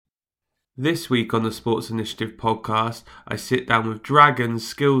This week on the Sports Initiative podcast, I sit down with Dragons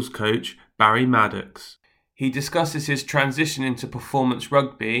skills coach Barry Maddocks. He discusses his transition into performance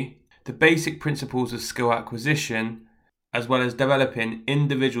rugby, the basic principles of skill acquisition, as well as developing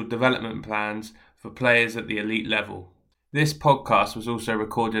individual development plans for players at the elite level. This podcast was also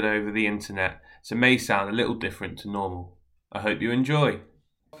recorded over the internet, so may sound a little different to normal. I hope you enjoy.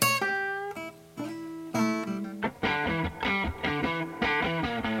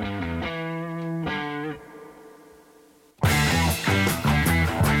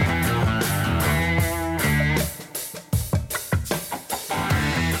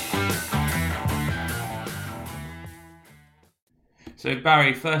 So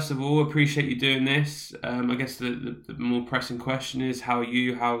Barry, first of all, appreciate you doing this. I guess the more pressing question is, how are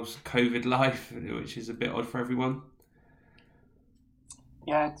you? How's COVID life, which is a bit odd for everyone?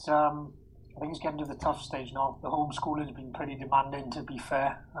 Yeah, I think it's getting to the tough stage now. The homeschooling has been pretty demanding, to be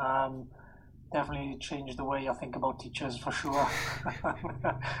fair. Definitely changed the way I think about teachers for sure,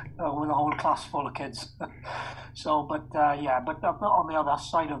 with a whole class full of kids. But on the other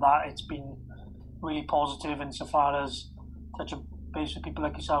side of that, it's been really positive insofar as touching base with people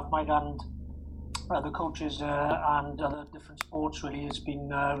like yourself, Mike, and other coaches and other different sports. Really, it's been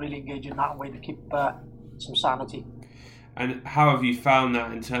really engaging that way to keep some sanity. And how have you found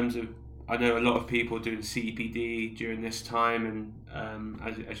that in terms of, I know a lot of people doing CPD during this time, and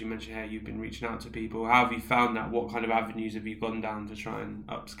as you mentioned here, you've been reaching out to people. How have you found that? What kind of avenues have you gone down to try and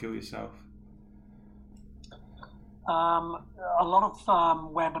upskill yourself? A lot of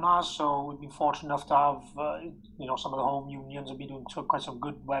webinars, so we've been fortunate enough to have, some of the home unions have been doing quite some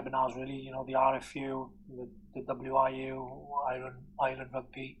good webinars, really. The RFU, the WIU, Ireland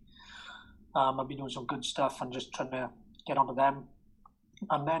Rugby. I've been doing some good stuff and just trying to get onto them.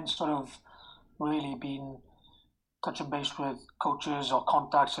 And then sort of really been touching base with coaches or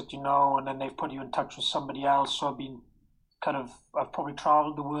contacts that and then they've put you in touch with somebody else. So I've probably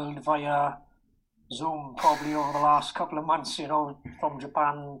travelled the world via Zoom probably over the last couple of months, from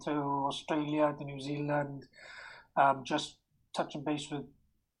Japan to Australia to New Zealand, just touching base with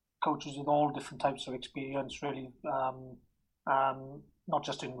coaches with all different types of experience, really, not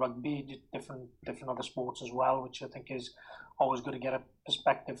just in rugby, different other sports as well, which I think is always good to get a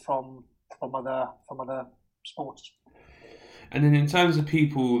perspective from other sports. And then in terms of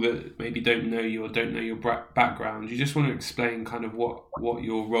people that maybe don't know you or don't know your background, you just want to explain kind of what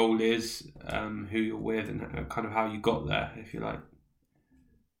your role is, who you're with, and kind of how you got there, if you like.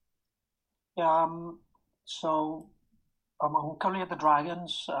 Yeah, so I'm currently at the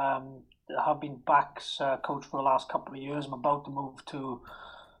Dragons. I have been backs coach for the last couple of years. I'm about to move to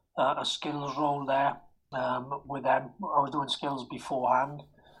a skills role there with them. I was doing skills beforehand,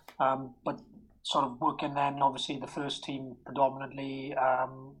 but sort of working then, obviously, the first team predominantly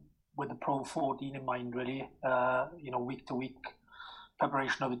with the Pro 14 in mind, really. Week to week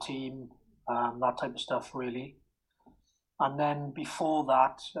preparation of the team, that type of stuff, really. And then before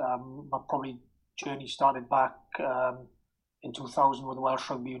that, my probably journey started back in 2000 with the Welsh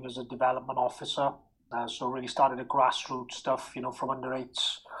Rugby Union as a development officer. So really started at grassroots stuff, from under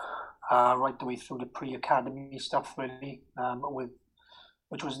eights right the way through the pre-academy stuff, really,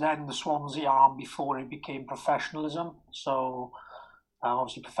 which was then the Swansea arm before it became professionalism. So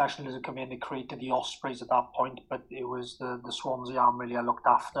obviously professionalism came in, they created the Ospreys at that point, but it was the Swansea arm really I looked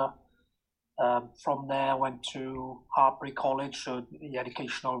after. From there I went to Hartbury College, so the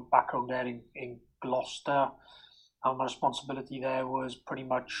educational background there in Gloucester. And my responsibility there was pretty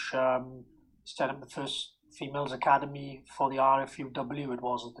much set up the first females academy for the RFUW, it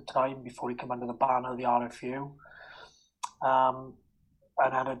was at the time, before he came under the banner of the RFU.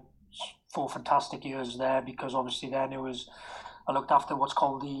 And I had 4 fantastic years there, because obviously then I looked after what's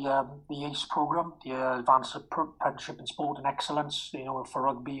called the ACE program, the Advanced Apprenticeship in Sport and Excellence, for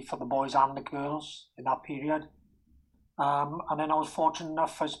rugby for the boys and the girls in that period. And then I was fortunate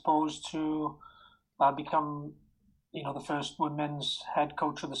enough, I suppose, to become, the first women's head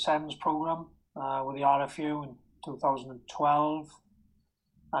coach of the SEMS program with the RFU in 2012.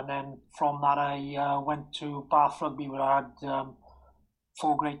 And then from that I went to Bath Rugby, where I had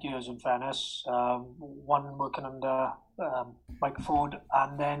 4 great years in fairness, one working under Mike Ford,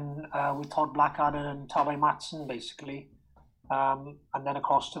 and then with Todd Blackadder and Tabai Matson, basically, and then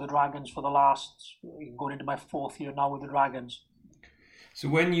across to the Dragons for the last, going into my 4th year now with the Dragons. So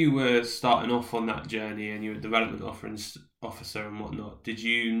when you were starting off on that journey and you were a development officer and whatnot, did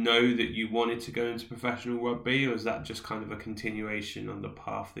you know that you wanted to go into professional rugby, or was that just kind of a continuation on the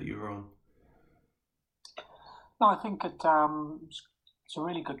path that you were on? No, I think it's a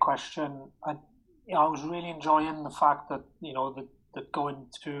really good question. I was really enjoying the fact that, that going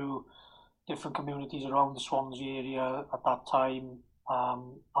to different communities around the Swansea area at that time,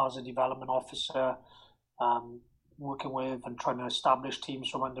 as a development officer, um, working with and trying to establish teams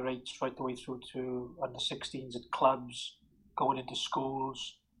from under 8s right the way through to under 16s at clubs, going into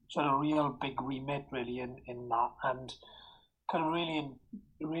schools. So a real big remit really in that, and kind of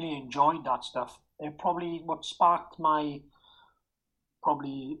really enjoyed that stuff. It probably what sparked my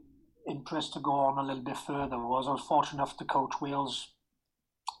probably interest to go on a little bit further was I was fortunate enough to coach Wales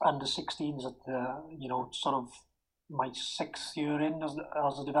under 16s at the sort of my 6th year in as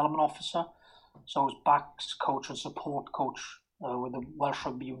a development officer. So I was backs coach and support coach with the Welsh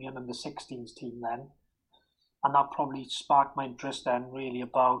Rugby Union and the 16s team then, and that probably sparked my interest then really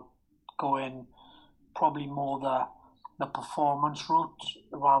about going probably more the performance route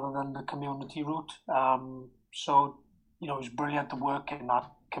rather than the community route. So it was brilliant to work in that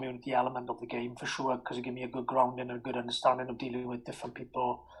community element of the game for sure because it gave me a good grounding and a good understanding of dealing with different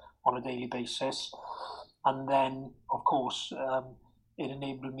people on a daily basis. And then, of course, it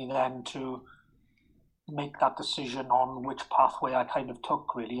enabled me then to make that decision on which pathway I kind of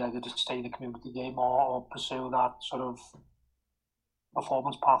took, really, either to stay in the community game or pursue that sort of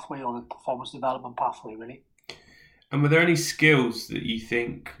performance pathway or the performance development pathway, really. And were there any skills that you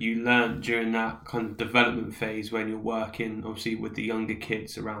think you learned during that kind of development phase when you're working, obviously, with the younger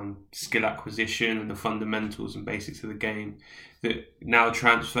kids around skill acquisition and the fundamentals and basics of the game that now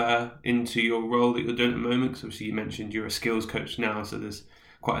transfer into your role that you're doing at the moment? Because obviously you mentioned you're a skills coach now, so there's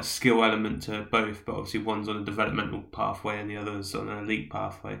quite a skill element to both, but obviously one's on a developmental pathway and the other's on an elite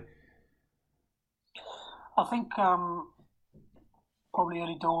pathway. I think probably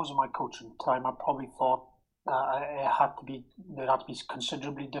early doors of my coaching time, I probably thought it had to be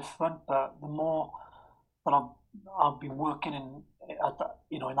considerably different. But the more that I've been working at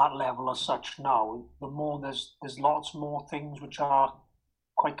in that level as such now, the more there's lots more things which are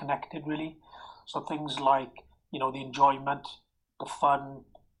quite connected really. So things like the enjoyment, the fun,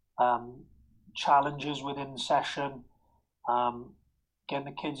 challenges within the session, getting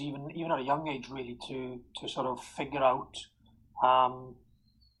the kids even at a young age really to sort of figure out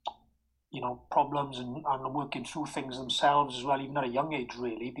problems and working through things themselves as well, even at a young age,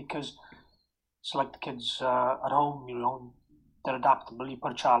 really, because it's like the kids at home, they're adaptable. You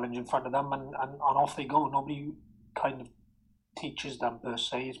put a challenge in front of them and off they go. Nobody kind of teaches them per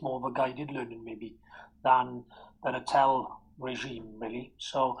se. It's more of a guided learning maybe than a tell regime, really.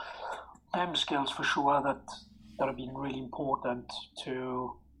 So them skills for sure that have been really important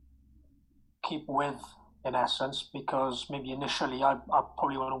to keep with in essence, because maybe initially I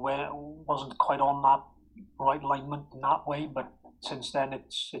probably wasn't quite on that right alignment in that way, but since then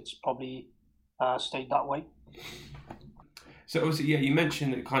it's probably stayed that way. So obviously, yeah, you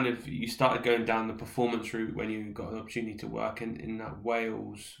mentioned that kind of you started going down the performance route when you got an opportunity to work in that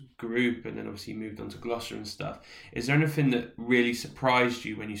Wales group, and then obviously you moved on to Gloucester and stuff. Is there anything that really surprised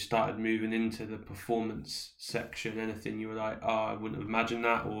you when you started moving into the performance section? Anything you were like, oh, I wouldn't have imagined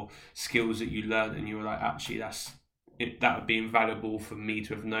that, or skills that you learned and you were like, actually, that would be invaluable for me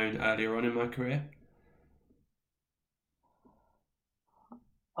to have known earlier on in my career?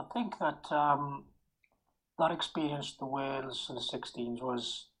 I think that that experience, the Wales in the 16s,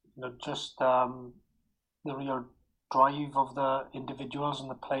 was just the real drive of the individuals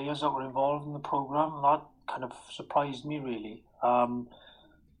and the players that were involved in the program. That kind of surprised me really. I,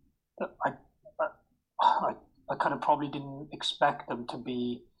 I kind of probably didn't expect them to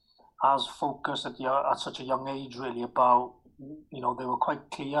be as focused at such a young age really about they were quite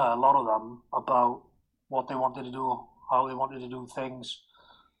clear, a lot of them, about what they wanted to do, how they wanted to do things,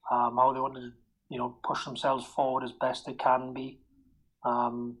 how they wanted to push themselves forward as best they can be.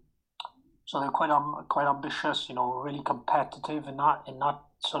 So they're quite ambitious, really competitive in that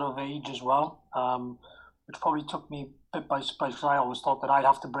sort of age as well, which probably took me a bit by surprise because I always thought that I'd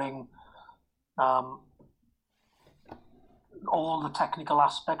have to bring all the technical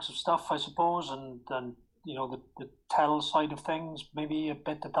aspects of stuff, I suppose, and the tell side of things maybe a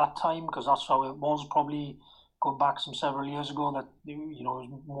bit at that time because that's how it was probably going back several years ago, that it was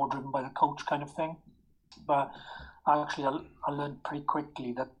more driven by the coach kind of thing. But actually I learned pretty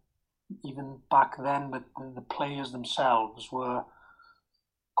quickly that even back then that the players themselves were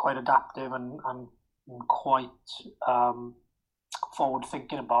quite adaptive and quite forward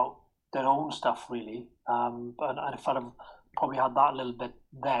thinking about their own stuff really. And if I'd have probably had that a little bit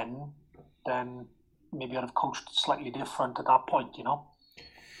then maybe I'd have coached slightly different at that point,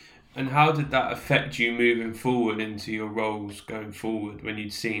 And how did that affect you moving forward into your roles going forward when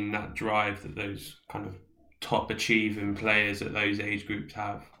you'd seen that drive that those kind of top achieving players at those age groups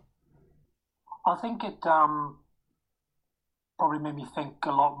have? I think it probably made me think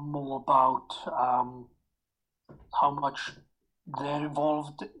a lot more about how much they're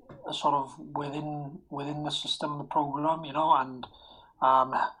involved, sort of within the system, the program, and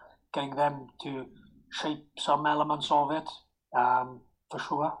um, getting them to shape some elements of it, for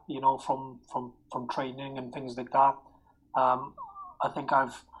sure. From training and things like that. I think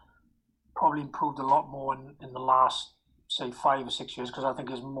I've probably improved a lot more in the last, say, 5 or 6 years, because I think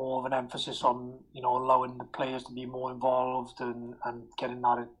there's more of an emphasis on allowing the players to be more involved, and getting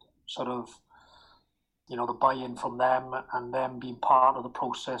that sort of the buy-in from them, and them being part of the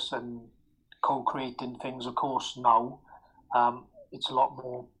process and co-creating things. Of course, now it's a lot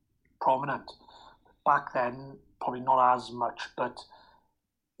more prominent. Back then, probably not as much, but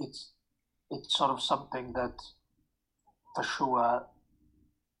it's sort of something that for sure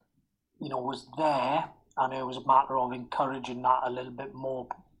was there, and it was a matter of encouraging that a little bit more,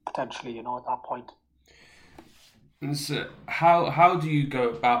 potentially, at that point. And so how do you go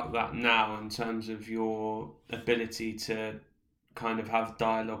about that now, in terms of your ability to kind of have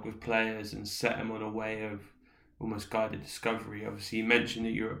dialogue with players and set them on a way of almost guided discovery? Obviously, you mentioned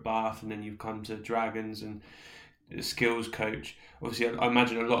that you're at Bath and then you've come to Dragons and a skills coach. Obviously, I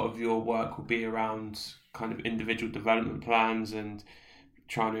imagine a lot of your work will be around kind of individual development plans and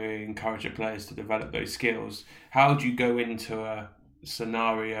trying to encourage your players to develop those skills. How do you go into a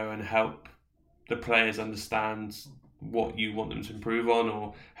scenario and help the players understand what you want them to improve on,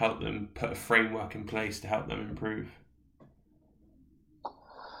 or help them put a framework in place to help them improve?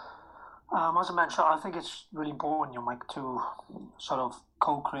 As I mentioned, I think it's really important, Mike, to sort of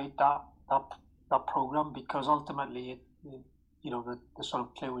co-create that program, because ultimately, the sort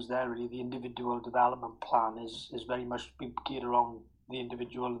of clue is there. Really, the individual development plan is very much geared around the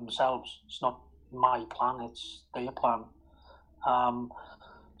individual themselves. It's not my plan; it's their plan.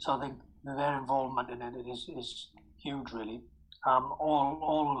 So I think their involvement in it is huge, really.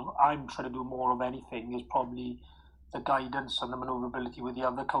 All I'm trying to do more of anything is probably the guidance and the maneuverability with the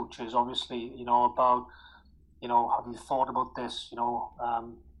other coaches. Obviously, about have you thought about this?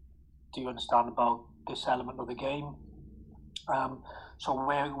 Do you understand about this element of the game? So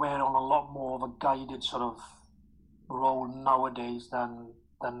we're on a lot more of a guided sort of role nowadays than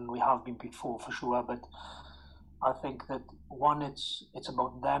we have been before, for sure. But I think that one, it's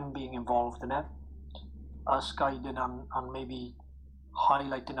about them being involved in it, us guiding and maybe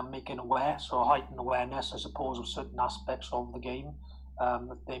highlighting and making aware, so heightened awareness, I suppose, of certain aspects of the game.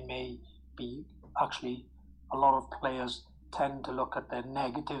 That they may be, actually, a lot of players tend to look at their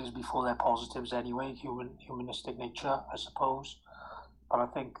negatives before their positives anyway, humanistic nature, I suppose. But I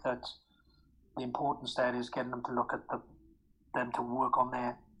think that the importance there is getting them to look at them to work on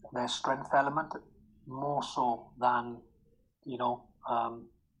their strength element, more so than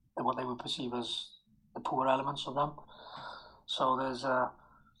what they would perceive as the poor elements of them. So there's a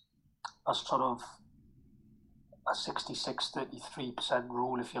sort of a 66-33%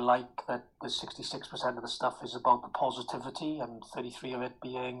 rule, if you like, that the 66% of the stuff is about the positivity, and 33 of it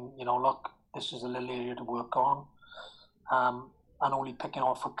being, look, this is a little area to work on, and only picking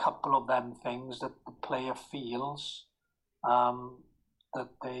off a couple of them things that the player feels that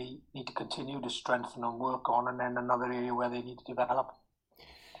they need to continue to strengthen and work on, and then another area where they need to develop.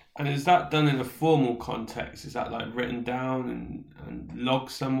 And is that done in a formal context? Is that like written down and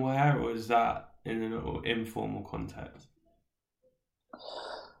logged somewhere, or is that in an informal context?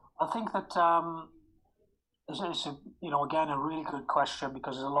 I think that it's again, a really good question,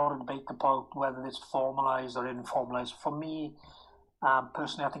 because there's a lot of debate about whether it's formalised or informalised. For me,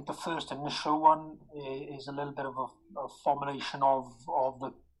 personally, I think the first initial one is a little bit of a formulation of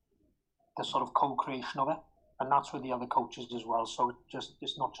the sort of co-creation of it. And that's with the other coaches as well. So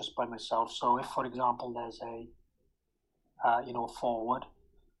it's not just by myself. So if, for example, there's a forward,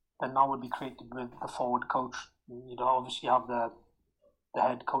 then that would be created with the forward coach. You'd obviously have the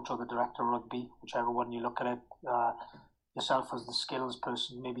head coach or the director of rugby, whichever one you look at it. Yourself as the skills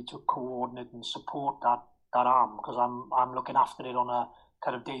person, maybe to coordinate and support that arm, because I'm looking after it on a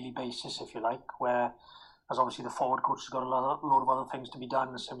kind of daily basis, if you like, where as obviously the forward coach has got a lot of other things to be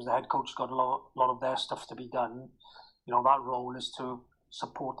done, the same as the head coach has got a lot of their stuff to be done. That role is to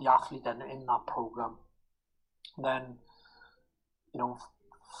support the athlete in that program. Then,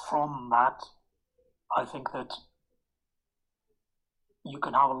 from that, I think that you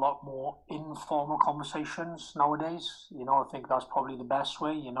can have a lot more informal conversations nowadays. I think that's probably the best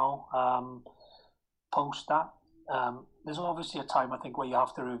way, post that. There's obviously a time, I think, where you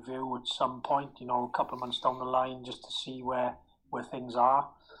have to review at some point, a couple of months down the line, just to see where things are,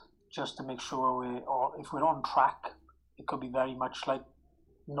 just to make sure if we're on track. It could be very much like,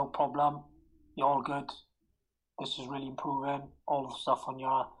 no problem, you're all good, this is really improving. All the stuff on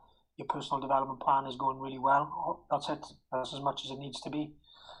your personal development plan is going really well. That's it. That's as much as it needs to be.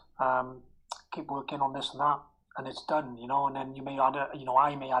 Keep working on this and that, and it's done, and then you may add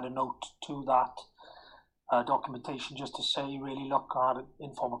I may add a note to that documentation just to say, really, look, I had an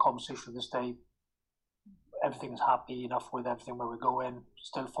informal conversation this day, everything's happy enough with everything where we're going,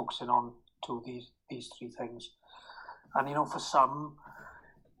 still focusing on two of these three things. And for some,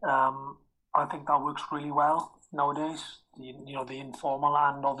 I think that works really well nowadays. The informal,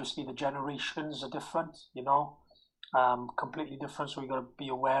 and obviously the generations are different, completely different, so we've got to be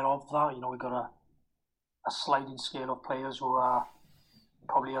aware of that. We've got a sliding scale of players who are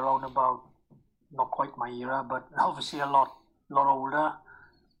probably around about, not quite my era, but obviously a lot older,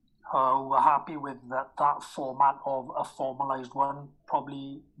 who are happy with that format of a formalised one,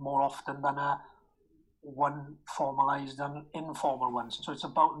 probably more often than one formalised and informal one. So it's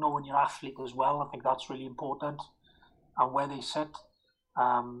about knowing your athlete as well. I think that's really important, and where they sit.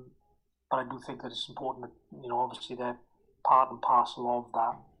 But I do think that it's important that, obviously they're part and parcel of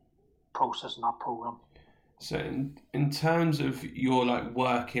that process and that program. So in terms of your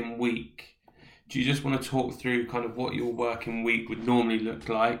working week, do you just want to talk through kind of what your working week would normally look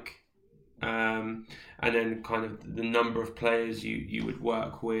like? And then kind of the number of players you would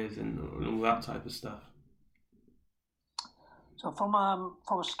work with and all that type of stuff. So from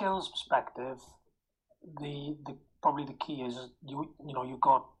a skills perspective, the probably the key is you've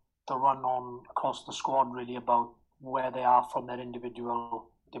got to run on across the squad really about where they are from their individual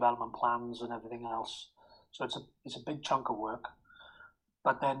development plans and everything else. So it's a big chunk of work.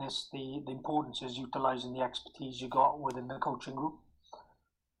 But then it's the importance is utilising the expertise you got within the coaching group.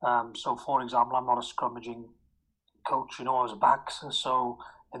 So for example, I'm not a scrummaging coach, I was a back. So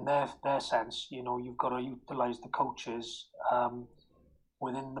in their sense, you've got to utilise the coaches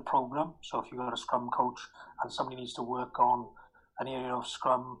within the program. So if you've got a scrum coach and somebody needs to work on an area of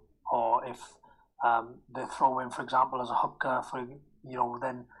scrum, or if they throw in, for example, as a hooker,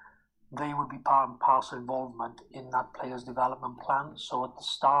 then they would be part and parcel involvement in that player's development plan. So at the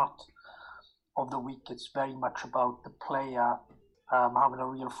start of the week, it's very much about the player having a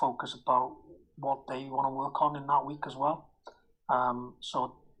real focus about what they want to work on in that week as well.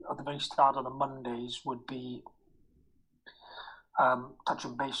 So at the very start of the Mondays would be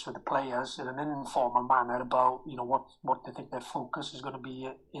touching base with the players in an informal manner about what they think their focus is going to be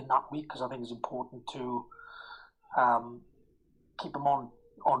in that week, because I think it's important to keep them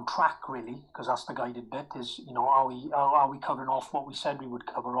on track really, because that's the guided bit is are we covering off what we said we would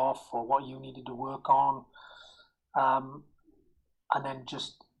cover off, or what you needed to work on, and then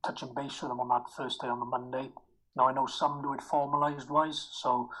just touching base with them on that first day on the Monday. Now I know some do it formalised wise,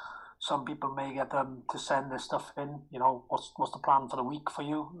 so some people may get them to send their stuff in, what's the plan for the week for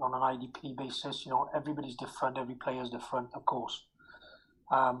you on an IDP basis. Everybody's different, every player's different, of course.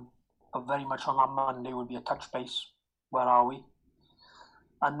 But very much on that Monday would be a touch base. Where are we?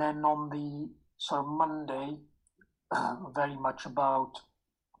 And then on the sort of Monday, very much about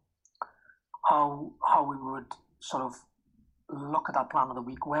how we would sort of look at that plan of the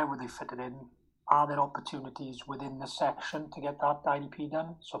week. Where would they fit it in? Are there opportunities within the section to get that IDP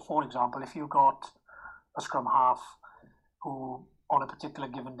done? So for example, if you've got a scrum half who on a particular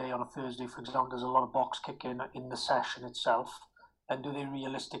given day, on a Thursday, for example, there's a lot of box kicking in the session itself, then do they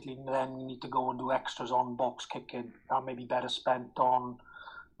realistically then need to go and do extras on box kicking? That may be better spent on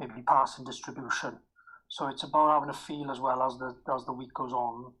maybe passing distribution. So it's about having a feel as well as the week goes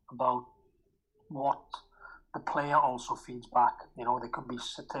on about what the player also feeds back. They could be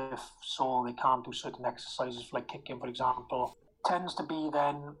stiff, so they can't do certain exercises like kicking, for example. Tends to be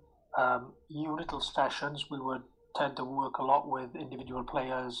then unital sessions. We would tend to work a lot with individual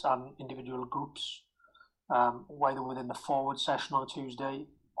players and individual groups, whether within the forward session on a Tuesday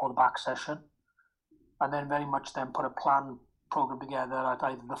or the back session, and then very much then put a plan program together at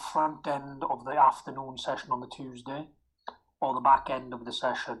either the front end of the afternoon session on the Tuesday or the back end of the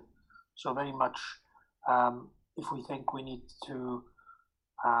session. So very much if we think we need to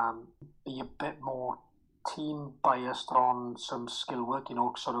be a bit more team biased on some skill work,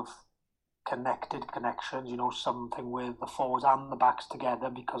 sort of connections, something with the forwards and the backs together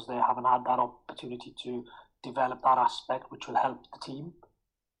because they haven't had that opportunity to develop that aspect, which will help the team.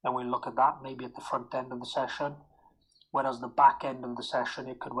 And we'll look at that maybe at the front end of the session. Whereas the back end of the session,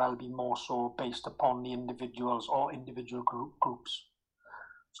 it could well be more so based upon the individuals or individual groups.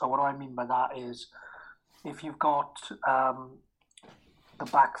 So what do I mean by that is, if you've got the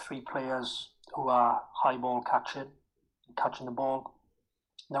back three players who are high ball catching the ball,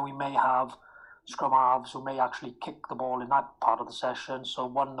 then we may have scrum halves who may actually kick the ball in that part of the session. So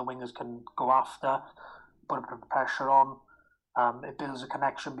one, the wingers can go after, put a bit of pressure on. It builds a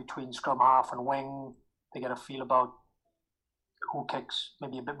connection between scrum half and wing. They get a feel about who kicks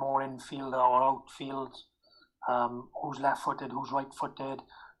maybe a bit more infield or outfield, who's left-footed, who's right-footed.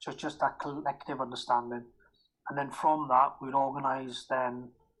 So it's just that collective understanding. And then from that, we'd organise then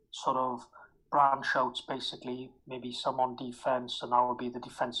sort of branch outs, basically, maybe some on defence, and I will be the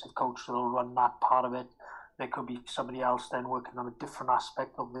defensive coach that will run that part of it. There could be somebody else then working on a different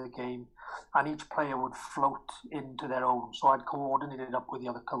aspect of the game, and each player would float into their own. So I'd coordinate it up with the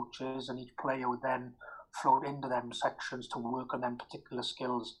other coaches, and each player would then float into them sections to work on them particular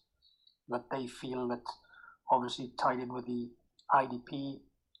skills that they feel that obviously tied in with the IDP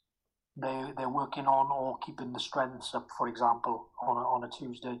they're working on, or keeping the strengths up, for example, on a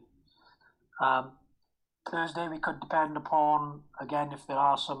Tuesday. Thursday we could depend upon, again, if there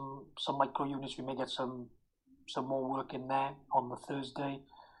are some micro units, we may get some more work in there on the Thursday.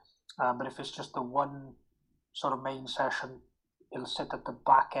 But if it's just the one sort of main session, it'll sit at the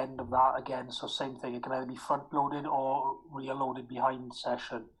back end of that again. So same thing, it can either be front loaded or rear loaded behind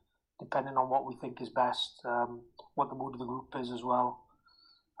session, depending on what we think is best, what the mood of the group is as well.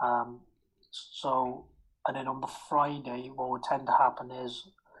 And then on the Friday, what would tend to happen is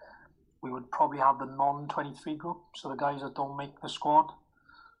we would probably have the non-23 group, so the guys that don't make the squad.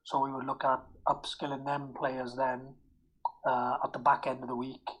 So we would look at upskilling them players then at the back end of the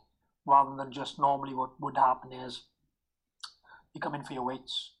week, rather than just normally what would happen is you come in for your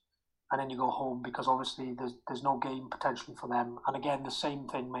weights and then you go home, because obviously there's no game potentially for them. And again, the same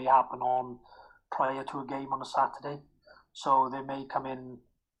thing may happen on prior to a game on a Saturday. So they may come in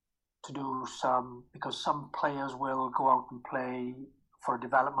to do because some players will go out and play for a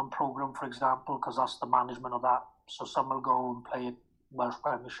development program, for example, because that's the management of that. So some will go and play at Welsh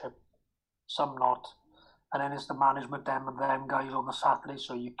Premiership, some not. And then it's the management, them guys on the Saturday.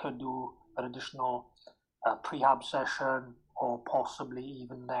 So you could do an additional prehab session, or possibly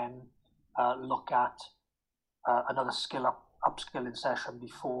even then look at another upskilling session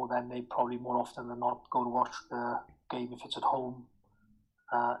before then. They probably more often than not go to watch the game if it's at home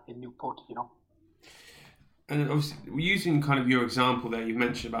in Newport, And obviously, using kind of your example there, you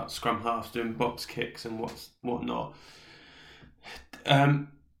mentioned about scrum halves doing box kicks and whatnot.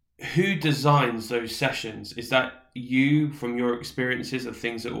 Who designs those sessions? Is that you, from your experiences of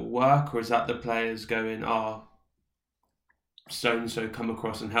things that will work, or is that the players going, so and so come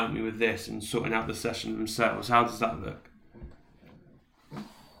across and help me with this, and sorting out the session themselves? How does that look?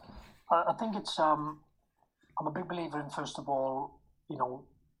 I think it's I'm a big believer in, first of all,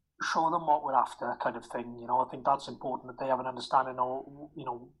 show them what we're after, kind of thing. I think that's important, that they have an understanding of,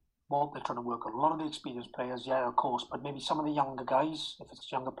 what they're trying to work on. A lot of the experienced players, yeah, of course, but maybe some of the younger guys, if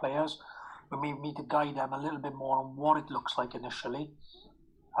it's younger players, we may need to guide them a little bit more on what it looks like initially.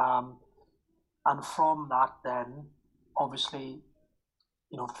 And from that then, obviously,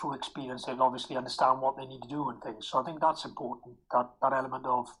 through experience, they'll obviously understand what they need to do and things. So I think that's important, that element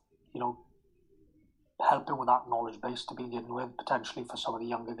of, helping with that knowledge base to begin with, potentially for some of the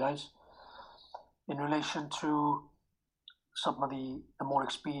younger guys. In relation to some of the more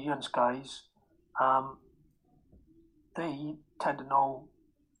experienced guys, they tend to know,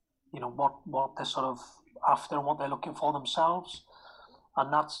 what they're sort of after and what they're looking for themselves.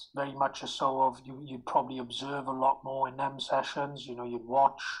 And that's very much a so of you'd probably observe a lot more in them sessions, you'd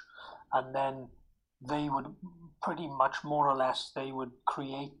watch, and then they would pretty much more or less, they would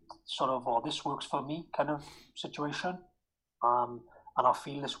create sort of, this works for me kind of situation, and I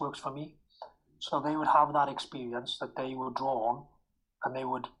feel this works for me. So they would have that experience that they would draw on, and they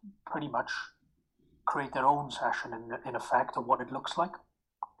would pretty much create their own session in effect of what it looks like,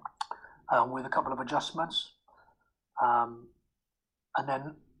 with a couple of adjustments. And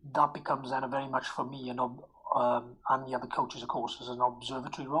then that becomes then a very much for me, and the other coaches, of course, as an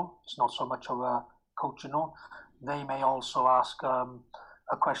observatory role. It's not so much of a coach, They may also ask a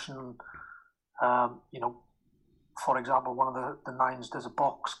question, for example, one of the nines does a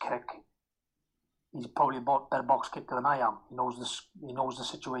box kick. He's probably a better box kicker than I am. He knows the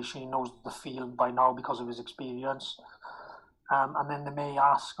situation, he knows the field by now because of his experience. And then they may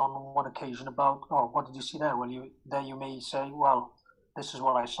ask on one occasion about, what did you see there? Well, you may say, well, this is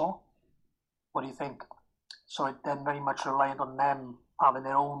what I saw. What do you think? So it then very much reliant on them having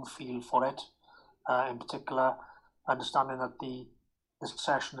their own feel for it. In particular, understanding that the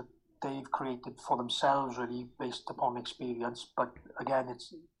session that they've created for themselves really based upon experience. But again,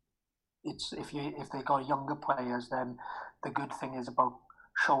 it's if they got younger players, then the good thing is about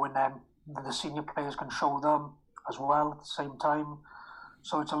showing them. The senior players can show them as well at the same time.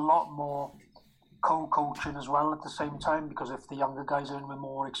 So it's a lot more co-coaching as well at the same time, because if the younger guys are in with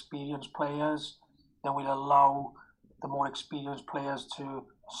more experienced players, then we'll allow the more experienced players to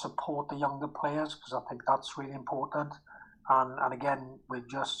support the younger players, because I think that's really important. And again, we're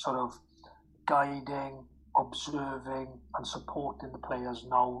just sort of guiding, observing, and supporting the players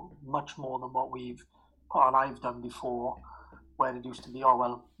now much more than what I've done before, where it used to be, oh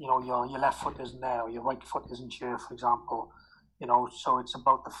well, your left foot isn't there, or your right foot isn't here, for example. So it's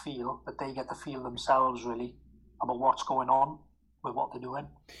about the feel, that they get to feel themselves really about what's going on with what they're doing.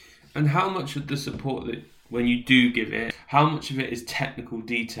 And how much of the support that when you do give it, how much of it is technical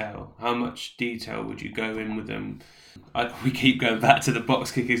detail? How much detail would you go in with them? We keep going back to the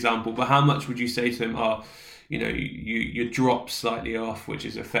box kick example, but how much would you say to them, your drop's slightly off, which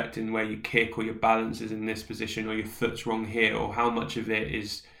is affecting where you kick, or your balance is in this position, or your foot's wrong here, or how much of it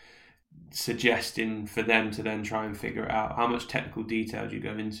is suggesting for them to then try and figure it out? How much technical detail do you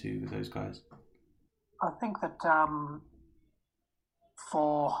go into with those guys? I think that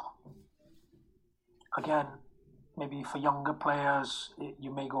again, maybe for younger players,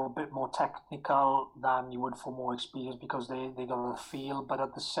 you may go a bit more technical than you would for more experience, because they got a feel. But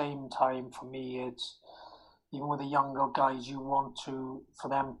at the same time, for me, it's even with the younger guys, you want for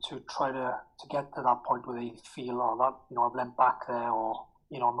them to try to get to that point where they feel, oh, that, I've leant back there, or,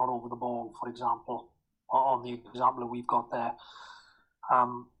 I'm not over the ball, for example, or on the example that we've got there.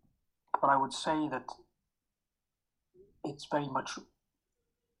 But I would say that it's very much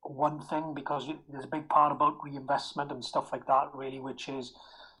one thing, because there's a big part about reinvestment and stuff like that, really, which is,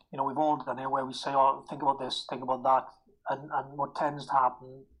 we've all done it, where we say, oh, think about this, think about that. And what tends to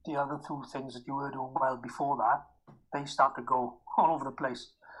happen, the other two things that you were doing well before that, they start to go all over the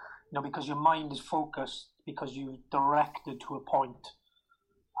place. Because your mind is focused, because you directed to a point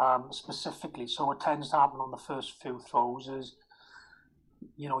specifically. So what tends to happen on the first few throws is,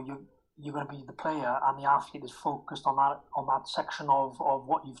 you're going to be the player, and the athlete is focused on that section of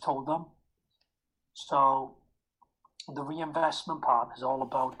what you've told them. So the reinvestment part is all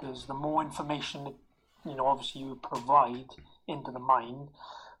about is the more information that, obviously you provide into the mind,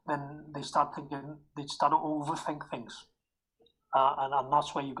 then they start to overthink things. And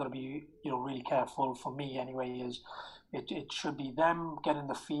that's where you've got to be, really careful. For me anyway, is it should be them getting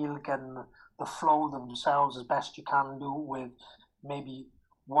the feel, getting the flow themselves as best you can do, with maybe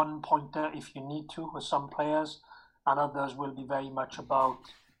one pointer if you need to with some players, and others will be very much about,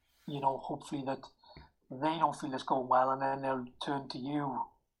 hopefully that they don't feel it's going well, and then they'll turn to you,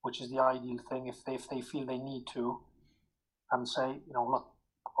 which is the ideal thing, if they feel they need to, and say, look,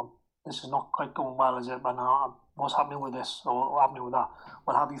 this is not quite going well, is it? And what's happening with this, or happening with that?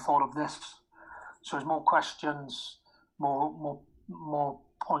 Well, have you thought of this? So there's more questions, more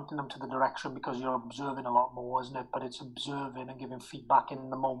pointing them to the direction, because you're observing a lot more, isn't it? But it's observing and giving feedback in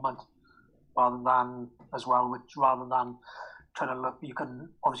the moment, rather than trying to look. You can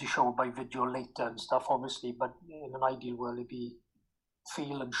obviously show by video later and stuff, obviously, but in an ideal world, it'd be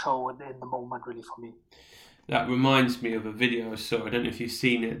feel and show in the moment, really, for me. That reminds me of a video I saw. I don't know if you've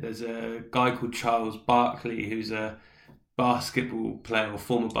seen it. There's a guy called Charles Barkley, who's a basketball player, or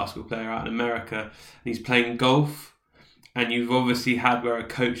former basketball player out in America, and he's playing golf. And you've obviously had where a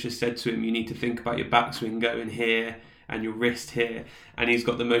coach has said to him, you need to think about your backswing going here and your wrist here. And he's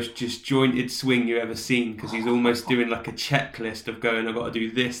got the most disjointed swing you've ever seen, because he's almost doing like a checklist of going, I've got to do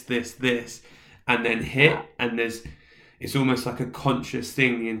this, this, this, and then hit. And it's almost like a conscious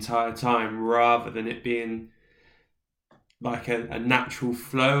thing the entire time, rather than it being like a natural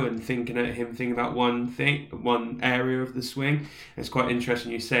flow and thinking about one area of the swing. It's quite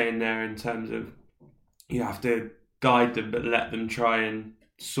interesting you're saying there, in terms of you have to guide them, but let them try and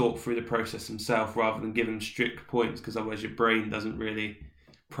sort through the process themselves, rather than give them strict points, because otherwise your brain doesn't really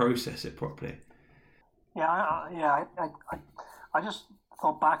process it properly. I just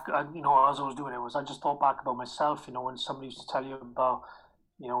thought back, as I was doing it, I just thought back about myself, when somebody used to tell you about,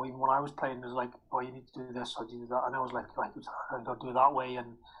 even when I was playing, it was like, oh, you need to do this, or do that, and I was like, right, I got to do it that way,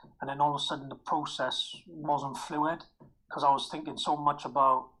 and then all of a sudden the process wasn't fluid, because I was thinking so much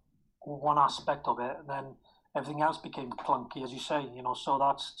about one aspect of it, and then everything else became clunky, as you say, so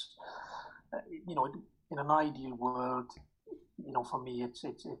that's, in an ideal world, for me, it's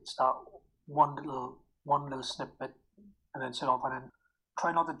that one little snippet, and then set off, and then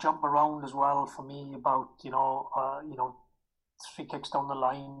try not to jump around as well, for me, about, 3 kicks down the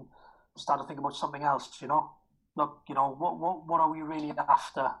line, start to think about something else, look, what are we really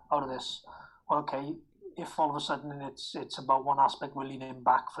after out of this? Well, okay, if all of a sudden it's about one aspect, we're leaning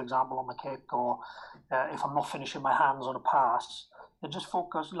back, for example, on the kick, or if I'm not finishing my hands on a pass, then just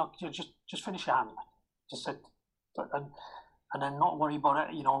focus. Look, you just finish your hand, just sit, and then not worry about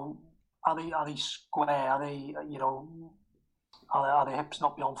it. Are they square? Are they Are their hips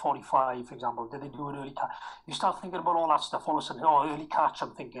not beyond 45, for example? Did they do an early catch? You start thinking about all that stuff. All of a sudden, early catch.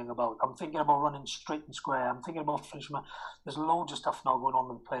 I'm thinking about. I'm thinking about running straight and square. I'm thinking about finishing. There's loads of stuff now going on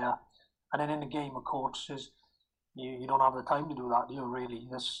with the player, and then in the game, of course, is you don't have the time to do that. Do you really?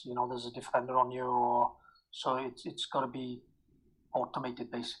 There's a defender on you, so it's got to be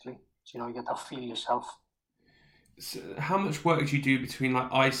automated basically. So, you get to feel yourself. So how much work do you do between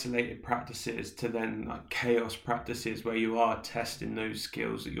like isolated practices to then like chaos practices where you are testing those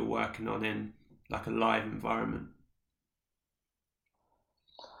skills that you're working on in like a live environment?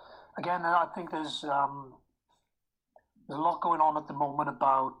 Again, I think there's a lot going on at the moment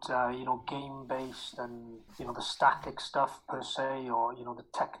about game based and the static stuff per se, or the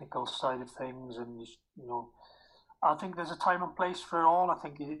technical side of things, and I think there's a time and place for it all. I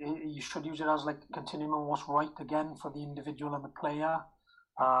think you should use it as like a continuum of what's right again for the individual and the player.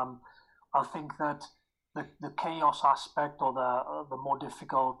 I think that the chaos aspect, or the more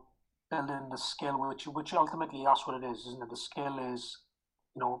difficult building the skill, which ultimately that's what it is, isn't it? The skill is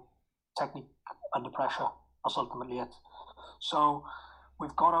technique under pressure. That's ultimately it. So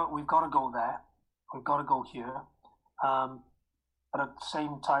we've got to go there. We've got to go here. But at the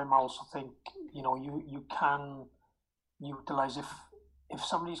same time, I also think you can utilize, if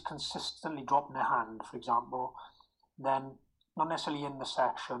somebody's consistently dropping their hand, for example, then not necessarily in the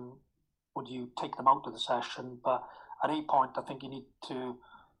session would you take them out of the session, but at a point I think you need to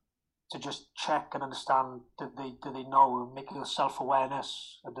just check and understand, do they know, make a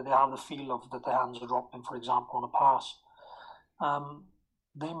self-awareness, do they have the feel of that their hands are dropping, for example, on a pass.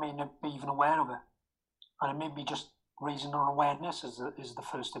 They may not be even aware of it, and it may be just raising an awareness is the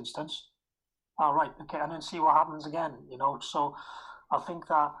first instance. All right, okay, and then see what happens again. So I think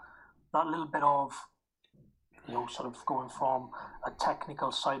that little bit of sort of going from a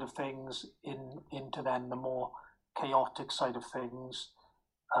technical side of things into then the more chaotic side of things.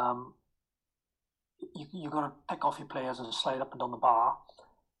 You're going to pick off your players and slide up and down the bar.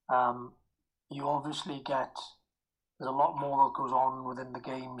 You obviously there's a lot more that goes on within the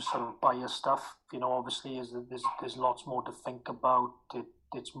game, sort of bias stuff. Obviously, there's lots more to think about.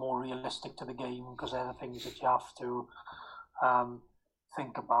 It's more realistic to the game because they're the things that you have to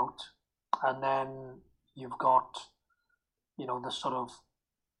think about. And then you've got, the sort of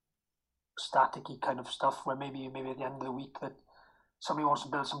staticky kind of stuff where maybe at the end of the week that somebody wants to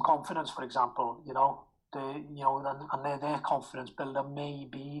build some confidence, for example, and their confidence builder may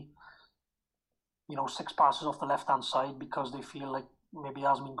be, 6 passes off the left-hand side because they feel like maybe it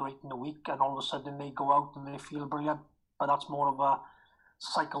hasn't been great in the week, and all of a sudden they go out and they feel brilliant. But that's more of a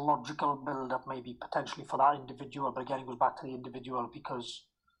psychological build-up maybe potentially for that individual. But again, it goes back to the individual because,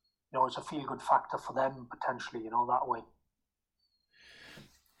 it's a feel-good factor for them potentially, that way.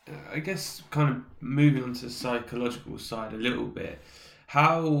 I guess kind of moving on to the psychological side a little bit,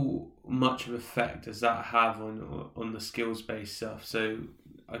 how much of effect does that have on the skills-based stuff? So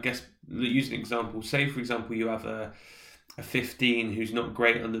I guess use an example. Say, for example, you have a 15 who's not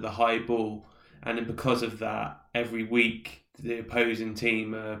great under the high ball, and then because of that, every week the opposing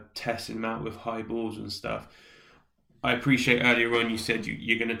team are testing them out with high balls and stuff. I appreciate earlier on you said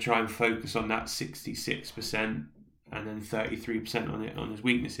you're going to try and focus on that 66% and then 33% on his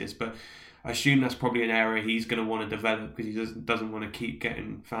weaknesses, but I assume that's probably an area he's going to want to develop because he doesn't want to keep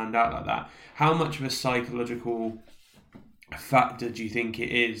getting found out like that. How much of a psychological factor do you think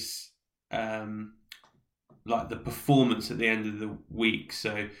it is, like the performance at the end of the week?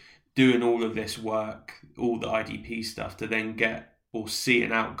 So doing all of this work, all the IDP stuff, to then get or see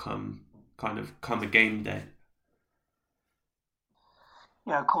an outcome kind of come a game day.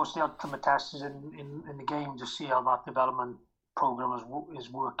 Yeah, of course, the ultimate test is in the game to see how that development program is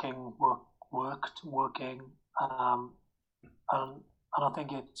working, and I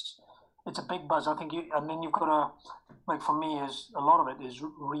think it's a big buzz. I think and then you've got to, like for me, is a lot of it is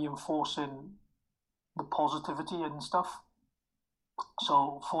reinforcing the positivity and stuff.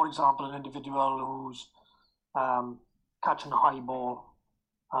 So, for example, an individual who's catching a high ball,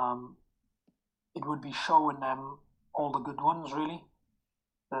 it would be showing them all the good ones, really.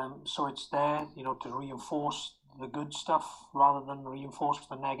 So it's there, to reinforce the good stuff rather than reinforce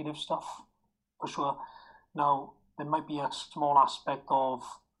the negative stuff, for sure. Now, there might be a small aspect of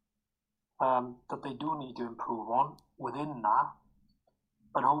that they do need to improve on within that,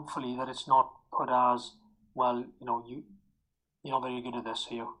 but hopefully that it's not put as, well, you're not very good at this,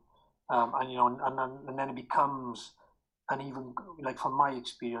 are you? And then it becomes an even, like from my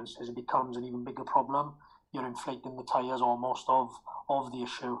experiences, it becomes an even bigger problem. You're inflating the tires almost of the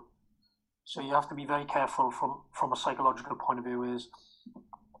issue. So you have to be very careful from a psychological point of view is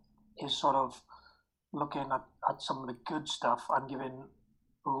sort of looking at some of the good stuff and giving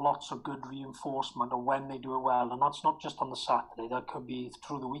lots of good reinforcement of when they do it well. And that's not just on the Saturday, that could be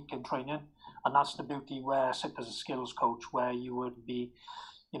through the week in training. And that's the beauty where I sit as a skills coach, where you would be,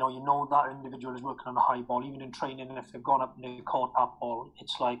 you know that individual is working on a high ball, even in training, and if they've gone up and they caught that ball,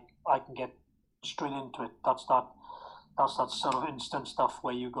 it's like I can get straight into it. That's that sort of instant stuff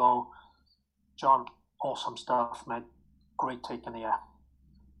where you go, John, awesome stuff, mate, great take in the air.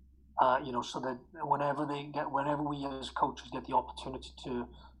 So that whenever we as coaches get the opportunity to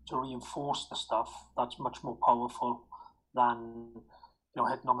reinforce the stuff, that's much more powerful than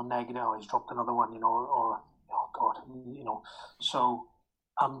hitting on the negative. Oh, he's dropped another one, or oh God, So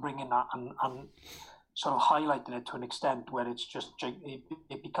I'm bringing that and sort of highlighting it to an extent where it's just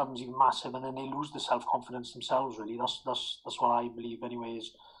it becomes even massive, and then they lose the self confidence themselves. Really, that's what I believe anyway,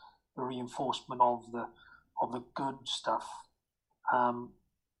 is the reinforcement of the good stuff.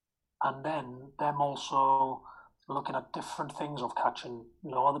 And then them also looking at different things of catching,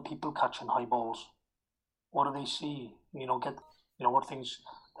 other people catching high balls. What do they see? What things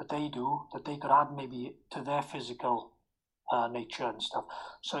that they do that they could add maybe to their physical nature and stuff.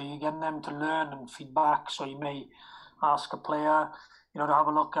 So you're getting them to learn and feedback. So you may ask a player, to have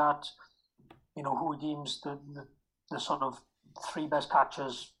a look at, who he deems the sort of 3 best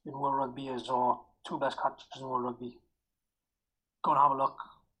catchers in World Rugby is, or 2 best catchers in World Rugby. Go and have a look.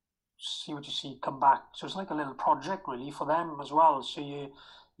 See what you see, come back. So it's like a little project really for them as well. So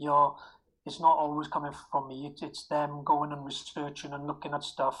you're it's not always coming from me. It's them going and researching and looking at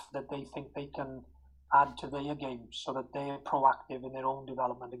stuff that they think they can add to their game, so that they're proactive in their own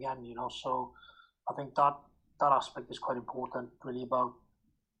development again. So I think that aspect is quite important. Really about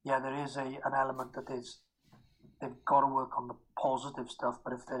there is an element that is they've got to work on the positive stuff.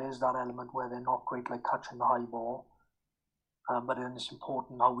 But if there is that element where they're not great, like catching the high ball. But then it's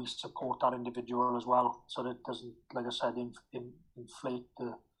important how we support that individual as well, so that it doesn't, like I said, inflate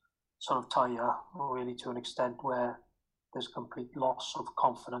the sort of tire really to an extent where there's complete loss of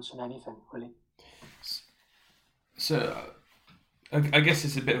confidence in anything, really. So I guess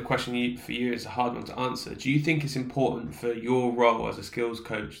it's a bit of a question for you. It's a hard one to answer. Do you think it's important for your role as a skills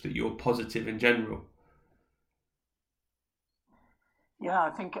coach that you're positive in general? Yeah, I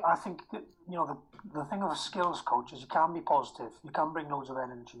think that, the thing of a skills coach is you can be positive. You can bring loads of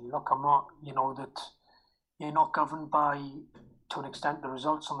energy. Look, I'm not, that you're not governed by, to an extent, the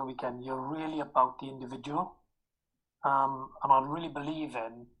results on the weekend. You're really about the individual. And I really believe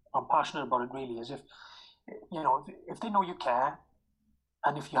I'm passionate about it really, is if they know you care,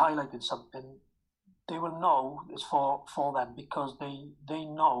 and if you highlighted something, they will know it's for them, because they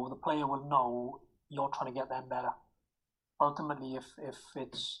know, the player will know you're trying to get them better. Ultimately, if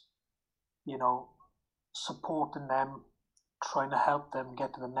it's, supporting them, trying to help them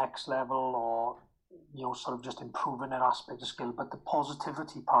get to the next level, or, sort of just improving their aspect of skill. But the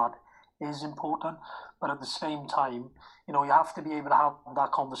positivity part is important. But at the same time, you have to be able to have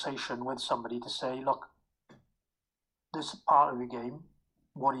that conversation with somebody to say, look, this is part of the game.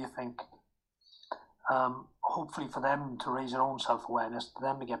 What do you think? Hopefully for them to raise their own self-awareness, to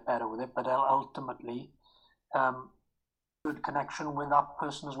them to get better with it. But ultimately, good connection with that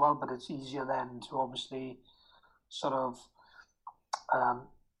person as well, but it's easier then to obviously sort of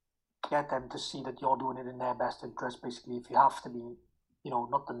get them to see that you're doing it in their best interest. Basically, if you have to be,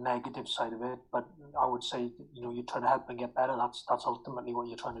 not the negative side of it, but I would say, you're trying to help them get better. That's ultimately what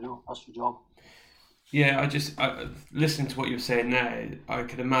you're trying to do. That's your job. Yeah, listening to what you're saying there, I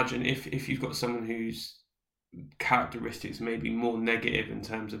could imagine if you've got someone whose characteristics may be more negative in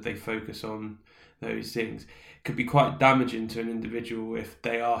terms of they focus on those things, it could be quite damaging to an individual if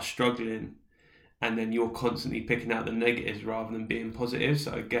they are struggling and then you're constantly picking out the negatives rather than being positive.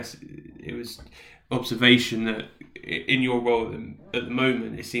 So I guess it was observation that in your role at the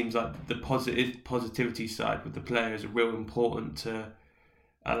moment, it seems like the positivity side with the players are real important to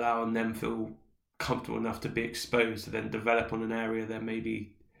allowing them feel comfortable enough to be exposed to then develop on an area they're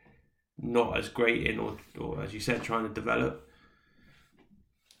maybe not as great in, or as you said, trying to develop.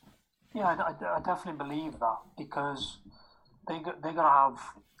 Yeah, I definitely believe that, because they're going to have,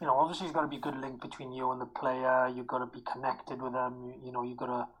 obviously there's got to be a good link between you and the player. You've got to be connected with them. You've got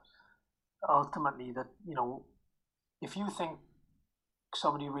to ultimately that, if you think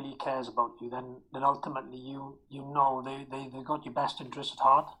somebody really cares about you, then ultimately they've got your best interest at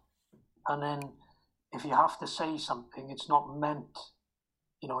heart. And then if you have to say something, it's not meant,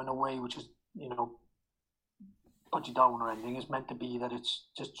 in a way which is, put you down or anything. It's meant to be that it's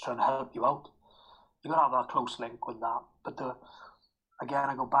just trying to help you out. You've got to have that close link with that. But again,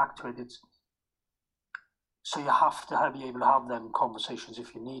 I go back to it. It's So you have to be able to have them conversations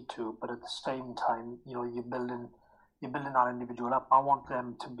if you need to, but at the same time, you're building that individual up. I want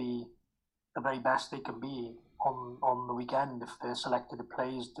them to be the very best they can be on the weekend if they're selected to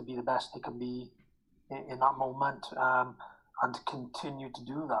play, is to be the best they can be in that moment, and to continue to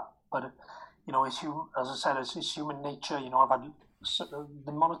do that. But it's as I said, it's human nature. I've had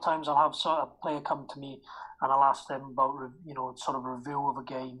the amount of times I'll have a player come to me and I'll ask them about sort of review of a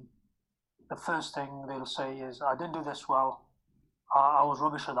game. The first thing they'll say is, "I didn't do this well. I was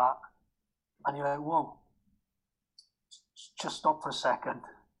rubbish at that." And you're like, "Whoa, just stop for a second.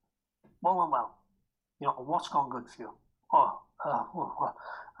 What went well? What's gone good for you?" Oh, well.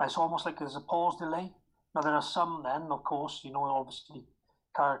 It's almost like there's a pause delay. Now there are some then, of course, obviously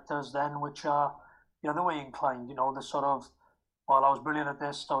characters then which are the other way inclined. The sort of, well, I was brilliant at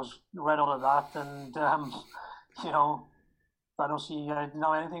this, I was red hot at that, and you know, I don't see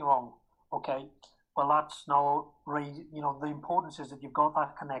anything wrong. Okay, well that's now the importance is that you've got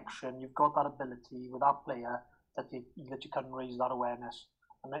that connection, you've got that ability with that player that you can raise that awareness,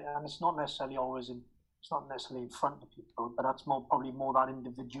 and it's not necessarily always it's not necessarily in front of people, but that's probably more that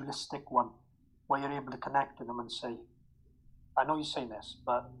individualistic one where you're able to connect with them and say, I know you're saying this,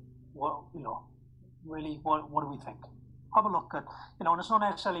 but what really, what do we think? Have a look at, and it's not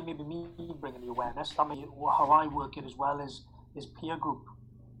necessarily maybe me bringing the awareness. I mean, how I work it as well is peer group.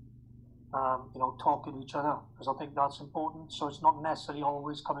 Talking to each other, because I think that's important. So it's not necessarily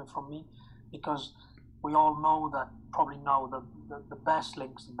always coming from me, because we all know that probably now the best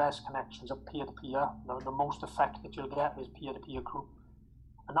links, the best connections are peer to peer. The most effect that you'll get is peer to peer group,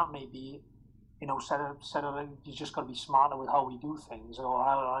 and that may be, you just got to be smarter with how we do things, or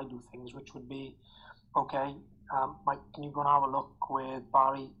how I do things, which would be, okay, Mike, can you go and have a look with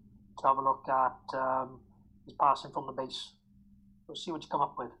Barry to have a look at his passing from the base? We'll see what you come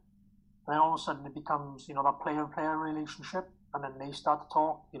up with. And then all of a sudden it becomes, that player-player relationship, and then they start to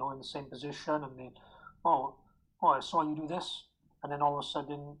talk, in the same position, and they, oh, I saw you do this, and then all of a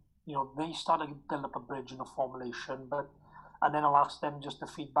sudden, they start to build up a bridge in a formulation, and then I'll ask them just to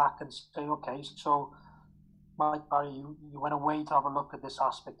feedback and say, okay, so Mike, Barry, you went away to have a look at this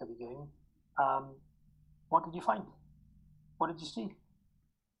aspect of the game. What did you find? What did you see?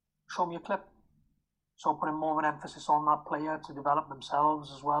 Show me a clip. So putting more of an emphasis on that player to develop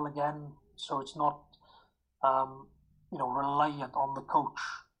themselves as well again, so it's not reliant on the coach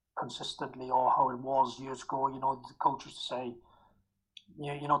consistently, or how it was years ago. The coach used to say,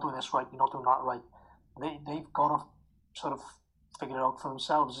 you're not doing this right, you're not doing that right. They've got to sort of figure it out for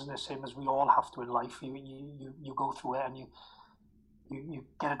themselves, isn't it? Same as we all have to in life. You go through it, and you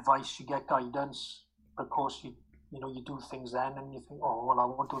get advice, you get guidance, but of course you do things then, and you think, oh, well, I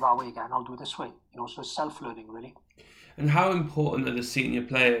won't do that way again, I'll do it this way. So it's self-learning, really. And how important are the senior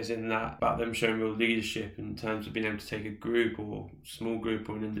players in that, about them showing real leadership in terms of being able to take a group or small group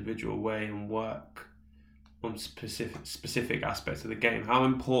or an individual way and work on specific aspects of the game? How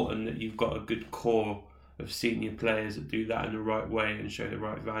important that you've got a good core of senior players that do that in the right way and show the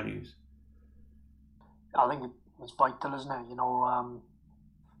right values? I think it's vital, isn't it?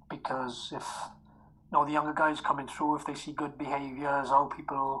 Because if the younger guys coming through, if they see good behaviours, how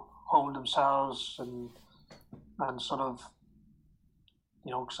people hold themselves, and sort of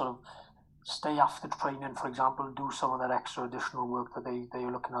stay after training, for example, do some of that extra additional work that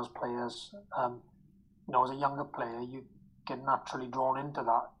they're looking as players. As a younger player, you get naturally drawn into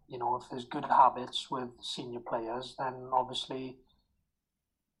that. If there's good habits with senior players, then obviously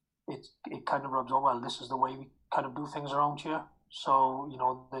it kind of rubs on. Well, this is the way we kind of do things around here. So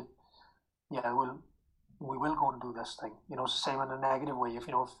we will go and do this thing. It's the same in a negative way. If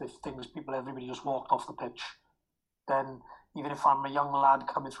everybody just walked off the pitch, then even if I'm a young lad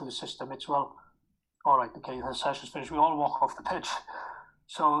coming through the system, it's, well, all right, okay, the session's finished, we all walk off the pitch.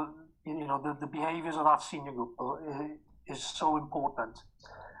 So the behaviours of that senior group is so important,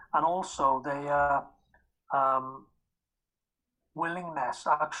 and also their willingness.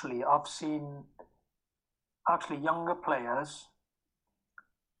 Actually, I've seen younger players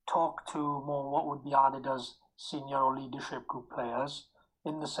talk to more what would be added as senior or leadership group players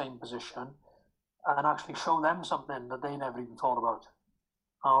in the same position, and actually show them something that they never even thought about.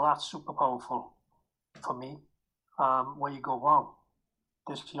 Oh, that's super powerful for me, where you go, wow,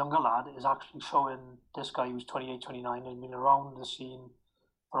 this younger lad is actually showing this guy who's 28, 29 and been around the scene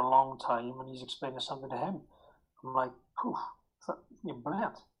for a long time, and he's explaining something to him. I'm like, poof, you're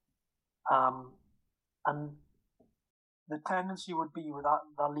brilliant. And the tendency would be with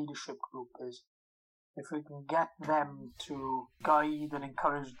that leadership group is if we can get them to guide and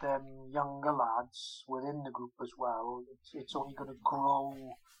encourage them younger lads within the group as well, it's only going to grow,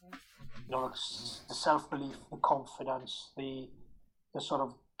 the self-belief, the confidence, the sort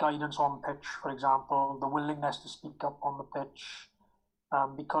of guidance on pitch, for example, the willingness to speak up on the pitch,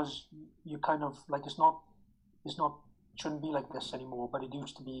 because you kind of like shouldn't be like this anymore, but it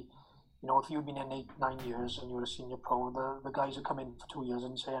used to be. If you've been in 8-9 years and you're a senior pro, the guys who come in for 2 years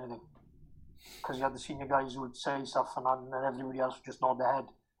and say anything, because you had the senior guys who would say stuff and everybody else would just nod their head.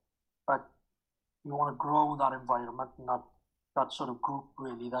 But you want to grow that environment and that sort of group,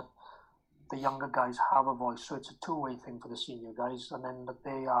 really, that the younger guys have a voice. So it's a two-way thing for the senior guys, and then that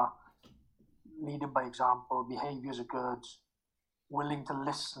they are leading by example, behaviours are good, willing to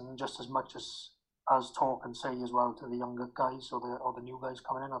listen just as much as talk and say as well to the younger guys or the new guys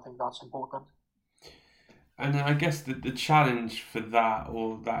coming in. I think that's important. And I guess the challenge for that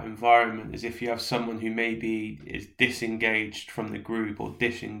or that environment is if you have someone who maybe is disengaged from the group or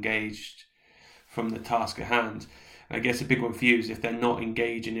disengaged from the task at hand. And I guess a big one for you is if they're not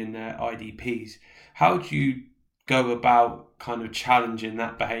engaging in their IDPs. How do you go about kind of challenging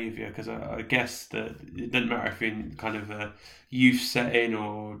that behaviour? Because I guess that it doesn't matter if you're in kind of a youth setting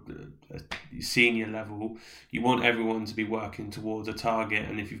or a senior level, you want everyone to be working towards a target,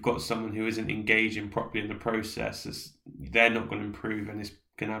 and if you've got someone who isn't engaging properly in the process, they're not going to improve, and it's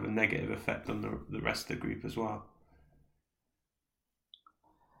going to have a negative effect on the rest of the group as well.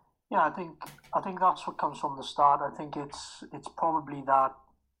 Yeah, I think that's what comes from the start. I think it's probably that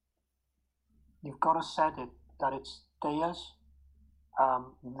you've got to set it that it's theirs,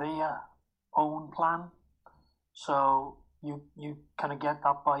 their own plan. So you kind of get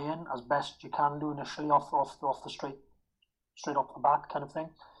that buy-in as best you can do initially off the straight off the bat kind of thing.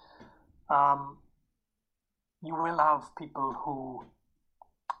 You will have people who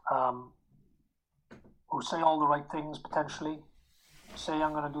say all the right things potentially. Say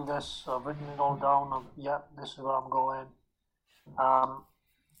I'm going to do this. I've written it all down. This is where I'm going.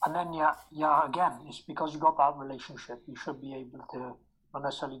 And then again, it's because you got that relationship. You should be able to, not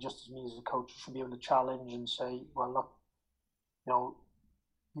necessarily just as me as a coach, you should be able to challenge and say, well, look,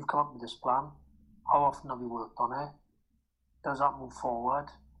 you've come up with this plan. How often have you worked on it? Does that move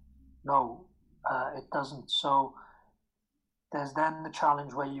forward? No, it doesn't. So there's then the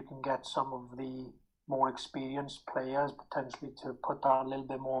challenge where you can get some of the more experienced players potentially to put that a little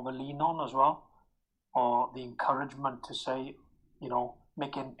bit more of a lean on as well, or the encouragement to say,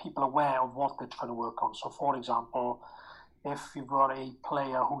 making people aware of what they're trying to work on. So, for example, if you've got a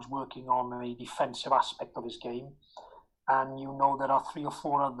player who's working on a defensive aspect of his game, and there are 3 or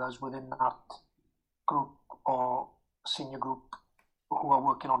 4 others within that group or senior group who are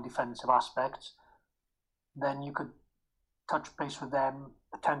working on defensive aspects, then you could touch base with them,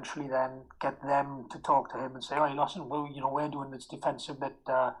 potentially then get them to talk to him and say, "Hey, listen, we're doing this defensive bit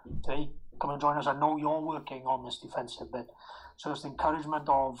today. Come and join us. I know you're working on this defensive bit." So it's the encouragement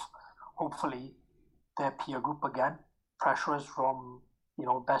of hopefully their peer group again. Pressure is from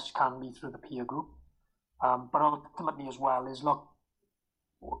best can be through the peer group, but ultimately as well is look,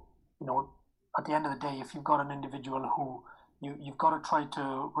 at the end of the day, if you've got an individual who you've got to try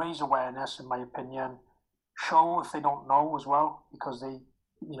to raise awareness, in my opinion, show if they don't know as well, because they,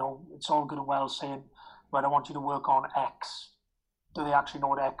 it's all good and well saying, "Well, I want you to work on X." Do they actually know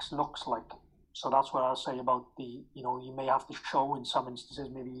what X looks like? So that's what I'll say about you may have to show in some instances,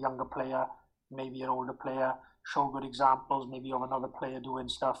 maybe a younger player, maybe an older player, show good examples, maybe of another player doing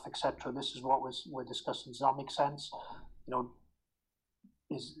stuff, etc. This is what we're discussing. Does that make sense? Do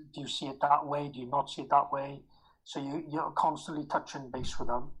you see it that way? Do you not see it that way? So you're constantly touching base with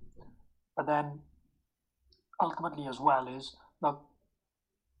them. But then ultimately as well is, look,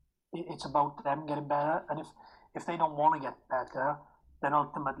 it's about them getting better. And if they don't want to get better, then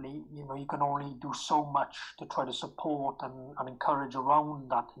ultimately, you can only do so much to try to support and encourage around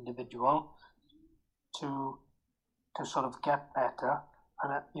that individual to sort of get better.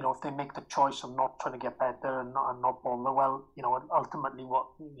 And if they make the choice of not trying to get better and not bother, well, ultimately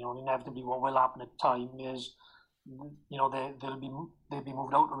inevitably what will happen at time is, they'll be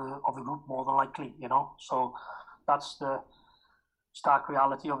moved out of the group more than likely. So that's the stark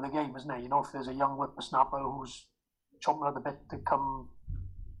reality of the game, isn't it? If there's a young whippersnapper who's chomping at the bit to come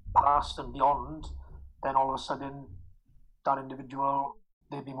past and beyond, then all of a sudden that individual,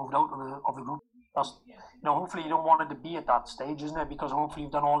 they'll be moved out of the group. That's, hopefully you don't want it to be at that stage, isn't it? Because hopefully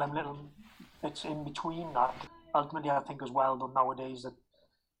you've done all them little bits in between that. Ultimately, I think as well, though, nowadays that,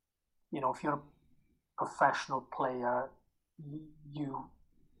 if you're a professional player, you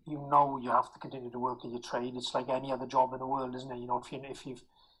have to continue to work at your trade. It's like any other job in the world, isn't it? If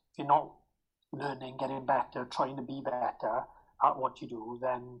you're not learning, getting better, trying to be better at what you do,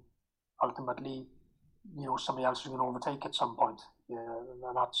 then ultimately, somebody else is going to overtake at some point. Yeah,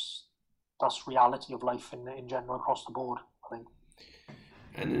 and that's reality of life in general across the board, I think.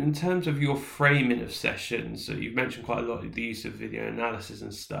 And in terms of your framing of sessions, so you've mentioned quite a lot of the use of video analysis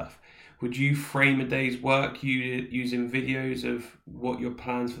and stuff. Would you frame a day's work using videos of what your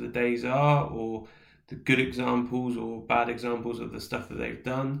plans for the days are, or the good examples or bad examples of the stuff that they've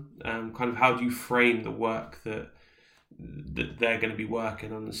done? Kind of how do you frame the work that they're going to be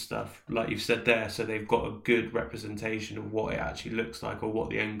working on the stuff, like you've said there, so they've got a good representation of what it actually looks like or what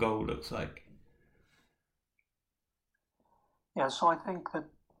the end goal looks like? Yeah, so I think that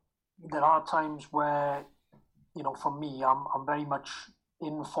there are times where, for me, I'm very much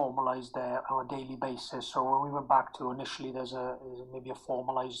informalized there on a daily basis. So when we went back to initially, there's maybe a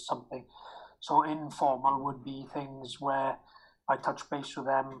formalized something. So informal would be things where I touch base with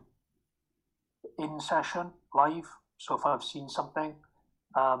them in session, live. So if I've seen something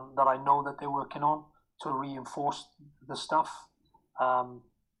that I know that they're working on, to reinforce the stuff.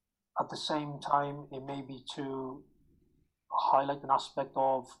 At the same time, it may be to highlight an aspect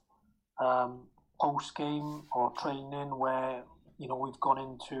of post game or training where we've gone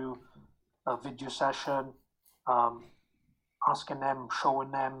into a video session, asking them,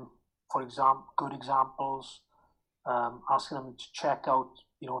 showing them, for example, good examples, asking them to check out.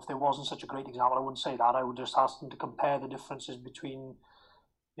 If there wasn't such a great example, I wouldn't say that. I would just ask them to compare the differences between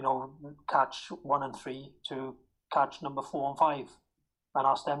catch 1 and 3 to catch number 4 and 5, and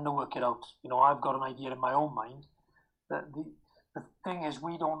ask them to work it out. I've got an idea in my own mind. The thing is,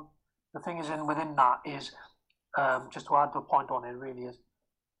 within that is, just to add to a point on it, really is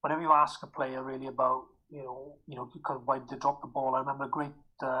whenever you ask a player really about because why did they drop the ball. I remember a great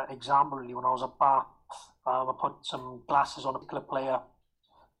example really when I was at Bath. I put some glasses on a particular player.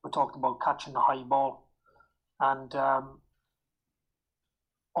 We talked about catching the high ball, and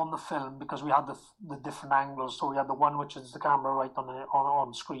on the film, because we had the different angles, so we had the one which is the camera right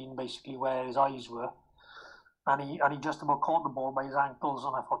on screen, basically where his eyes were, and he just about caught the ball by his ankles,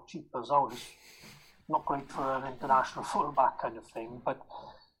 and I thought, jeepers, that was not great for an international fullback kind of thing. But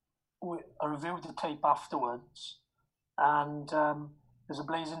I reviewed the tape afterwards, and there's a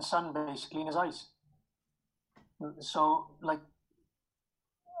blazing sun basically in his eyes. So, like,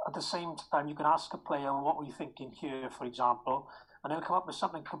 at the same time, you can ask a player, what were you thinking here, for example, and they'll come up with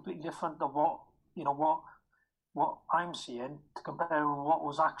something completely different of what I'm seeing, to compare with what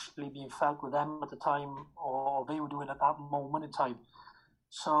was actually being felt with them at the time, or they were doing at that moment in time.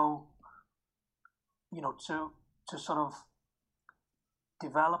 So, to sort of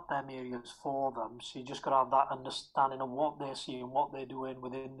develop them areas for them. So you just got to have that understanding of what they're seeing, what they're doing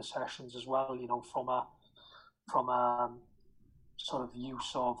within the sessions as well. From a sort of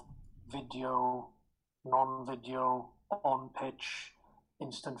use of video, non-video, on pitch,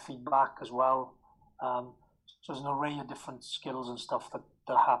 instant feedback as well. So there's an array of different skills and stuff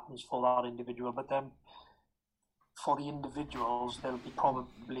that happens for that individual. But then for the individuals, there'll be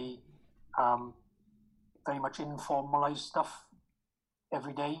probably very much informalized stuff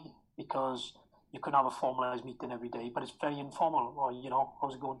every day, because you can have a formalized meeting every day, but it's very informal. Or,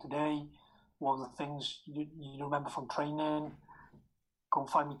 how's it going today? What are the things you remember from training? Go and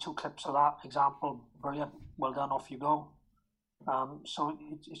find me 2 clips of that example. Brilliant. Well done. Off you go. So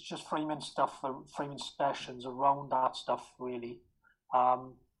it's just framing stuff, framing sessions around that stuff, really,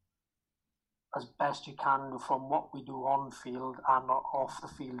 as best you can from what we do on field and off the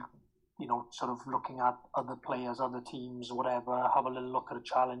field. Sort of looking at other players, other teams, whatever. Have a little look at a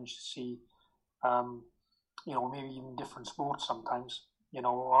challenge to see, maybe even different sports sometimes.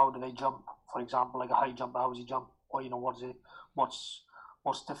 How do they jump? For example, like a high jumper, how does he jump? Or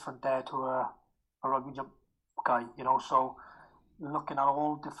what's different there to a rugby jump guy? So looking at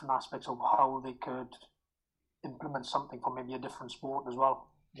all different aspects of how they could implement something from maybe a different sport as well,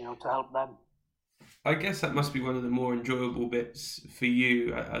 to help them. I guess that must be one of the more enjoyable bits for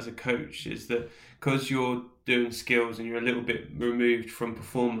you as a coach, is that because you're doing skills and you're a little bit removed from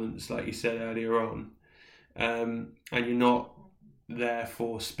performance, like you said earlier on, and you're not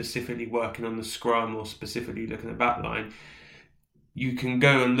therefore specifically working on the scrum or specifically looking at backline, you can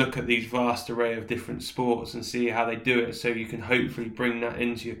go and look at these vast array of different sports and see how they do it, so you can hopefully bring that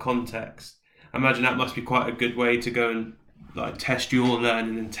into your context. I imagine that must be quite a good way to go and like test your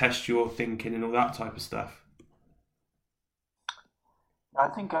learning and test your thinking and all that type of stuff. I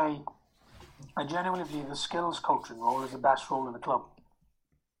think I genuinely believe the skills coaching role is the best role in the club.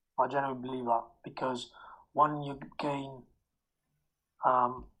 I genuinely believe that, because one, you gain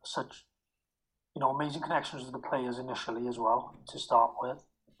such amazing connections with the players initially as well, to start with.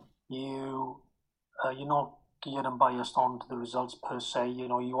 you're not geared and biased onto the results per se.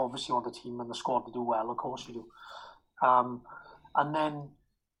 You obviously want the team and the squad to do well, of course you do. And then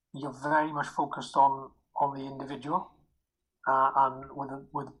you're very much focused on the individual, and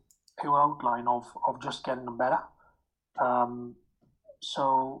with pure outline of just getting them better.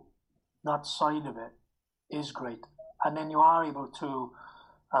 So that side of it is great, and then you are able to,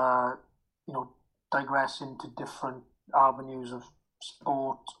 digress into different avenues of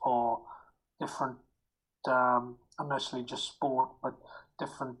sport, or different, not necessarily just sport, but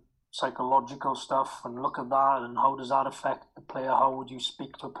different psychological stuff, and look at that, and how does that affect the player? How would you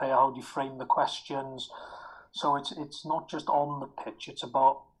speak to a player? How do you frame the questions? So it's not just on the pitch. It's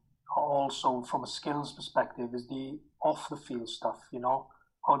about also from a skills perspective is the off the field stuff.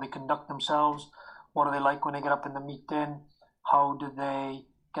 How they conduct themselves. What are they like when they get up in the meeting? How do they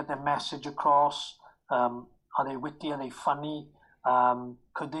get their message across? Are they witty? Are they funny?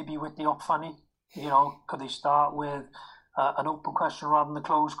 Could they be witty or funny? Could they start with an open question rather than the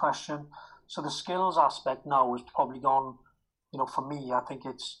closed question? So the skills aspect now has probably gone, for me, I think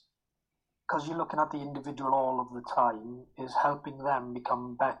it's because you're looking at the individual all of the time, is helping them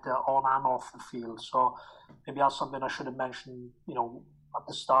become better on and off the field. So maybe that's something I should have mentioned, at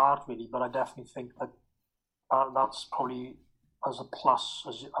the start, really. But I definitely think that that's probably as a plus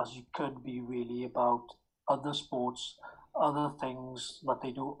as you could be, really, about other sports, other things that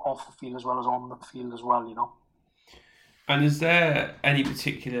they do off the field as well as on the field as well. And is there any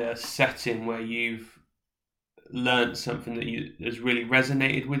particular setting where you've learned something that has really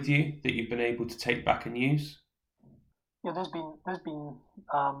resonated with you, that you've been able to take back and use? Yeah, there's been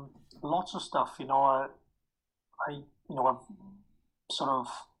lots of stuff. I've sort of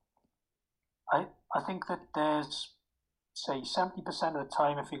I think that there's, say, 70% of the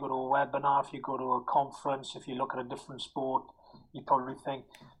time, if you go to a webinar, if you go to a conference, if you look at a different sport, you probably think,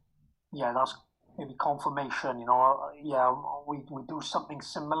 yeah, that's maybe confirmation. Yeah, we do something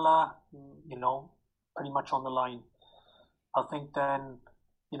similar. Pretty much on the line. I think then,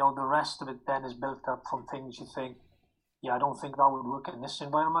 the rest of it then is built up from things you think, yeah, I don't think that would work in this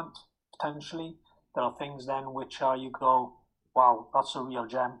environment, potentially. There are things then which you go, wow, that's a real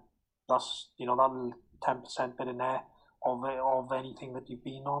gem. That's, that little 10% bit in there of anything that you've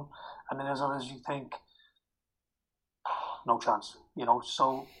been on. And then there's others you think, no chance,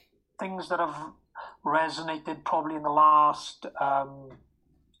 So things that have resonated probably in the last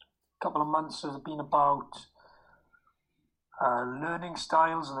couple of months has been about learning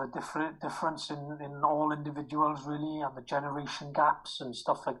styles and the difference in all individuals, really, and the generation gaps and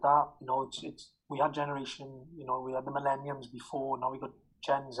stuff like that. We had generation, we had the millenniums before. Now we got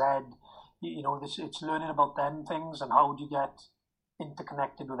Gen Z. It's learning about them things and how do you get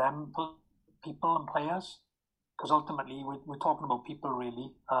interconnected with them people and players, because ultimately we're talking about people,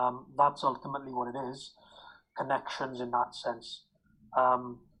 really. That's ultimately what it is, connections in that sense,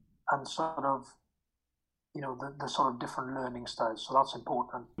 and sort of the sort of different learning styles. So that's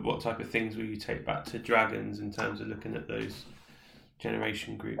important. What type of things will you take back to Dragons in terms of looking at those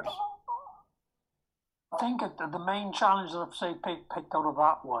generation groups? I think the main challenge that I've say picked out of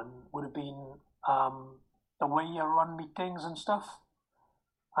that one would have been the way you run meetings and stuff,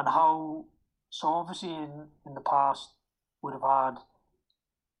 and how. So obviously in the past would have had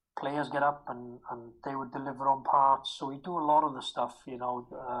players get up and they would deliver on parts. So we do a lot of the stuff,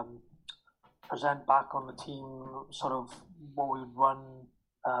 present back on the team, sort of what we would run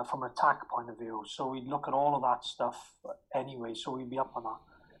from an attack point of view. So we'd look at all of that stuff anyway, so we'd be up on that.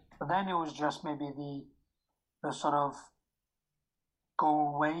 But then it was just maybe the sort of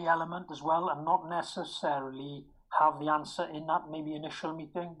go away element as well, and not necessarily have the answer in that maybe initial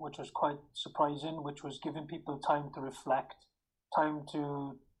meeting, which was quite surprising, which was giving people time to reflect, time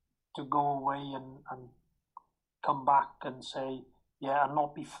to go away and come back and say, yeah, and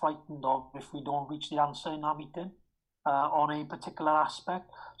not be frightened of if we don't reach the answer in that meeting on a particular aspect.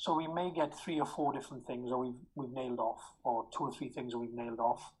 So we may get 3 or 4 different things that we've nailed off, or 2 or 3 things that we've nailed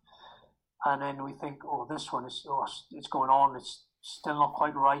off, and then we think, oh, this one is, it's going on, it's still not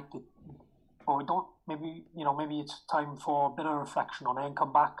quite right. But we don't, maybe it's time for a bit of reflection on it and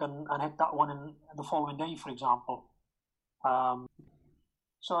come back and hit that one in the following day, for example.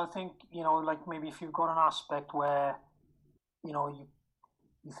 So I think, like maybe if you've got an aspect where, you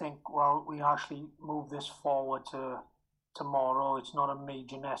think, well, we actually move this forward to tomorrow, it's not a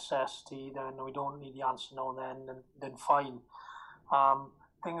major necessity, then we don't need the answer now and then fine.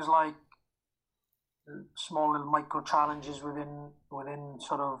 Things like small little micro challenges within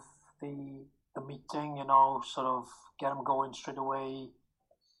sort of the meeting, sort of get them going straight away.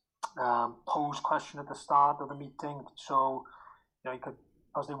 Pose question at the start of the meeting, so you could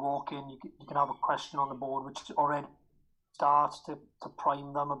as they walk in, you can have a question on the board which already starts to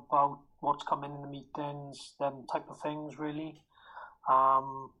prime them about what's coming in the meetings, them type of things really.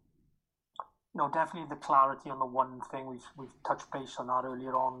 Definitely the clarity on the one thing, we've touched base on that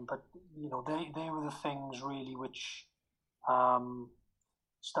earlier on, but they were the things really which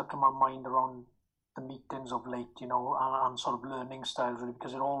stuck in my mind around the meetings of late, and sort of learning styles really,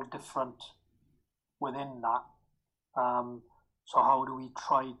 because they're all different within that. So how do we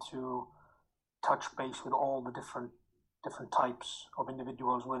try to touch base with all the different types of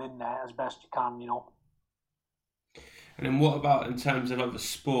individuals within there as best you can, And then what about in terms of other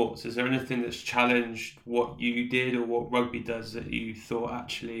sports? Is there anything that's challenged what you did or what rugby does that you thought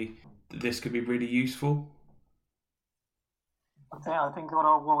actually that this could be really useful? I think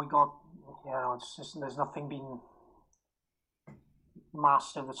what we got, it's just there's nothing been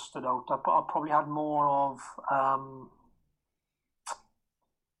massive that stood out. I probably had more of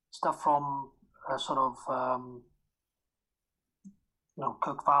stuff from sort of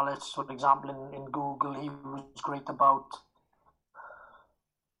Kirk Vallis, for example, in Google. He was great about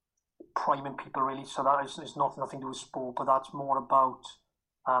priming people really. So that is nothing to do with sport, but that's more about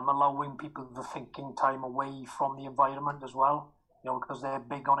allowing people the thinking time away from the environment as well. Because they're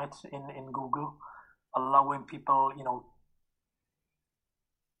big on it in Google, allowing people,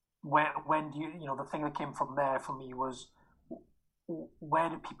 when do the thing that came from there for me was, where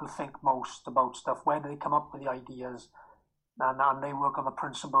do people think most about stuff? Where do they come up with the ideas? And they work on the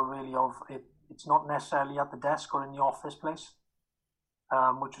principle really of it's not necessarily at the desk or in the office place,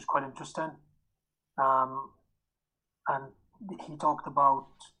 which was quite interesting. And he talked about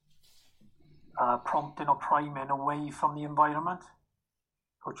prompting or priming away from the environment,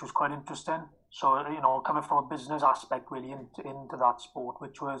 which was quite interesting. So, coming from a business aspect really into that sport,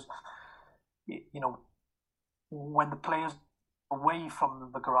 which was, when the players away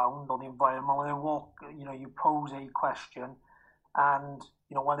from the ground or the environment, when they walk, you pose a question, and,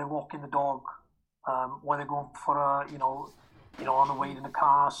 when they're walking the dog, when they're going for on the way in the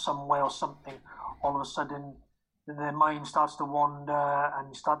car somewhere or something, all of a sudden their mind starts to wander and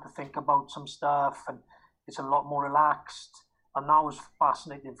you start to think about some stuff, and it's a lot more relaxed. And that was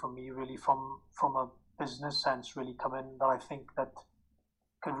fascinating for me really from a business sense really coming, that I think that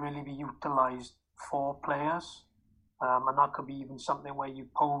could really be utilised for players. And that could be even something where you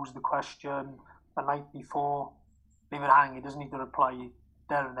pose the question the night before, leave it hang, it doesn't need to reply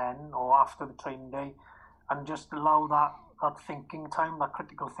there and then or after the training day, and just allow that thinking time, that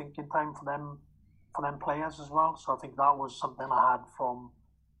critical thinking time for them players as well. So I think that was something I had from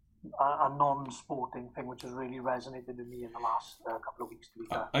a non-sporting thing, which has really resonated with me in the last couple of weeks, to be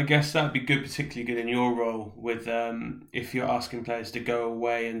fair. I guess that'd be good, particularly good in your role with if you're asking players to go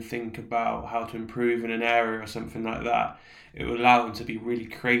away and think about how to improve in an area or something like that. It will allow them to be really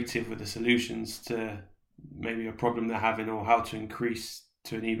creative with the solutions to maybe a problem they're having, or how to increase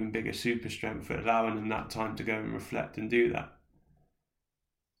to an even bigger super strength, for allowing them that time to go and reflect and do that.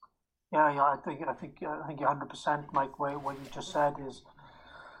 Yeah, I think you're 100%, Mike. What you just said is,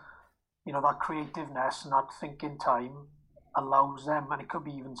 that creativeness and that thinking time allows them, and it could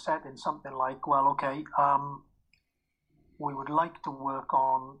be even said in something like, well, okay, we would like to work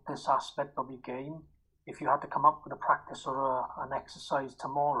on this aspect of your game. If you had to come up with a practice or an exercise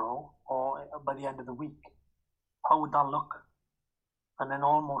tomorrow or by the end of the week, how would that look? And then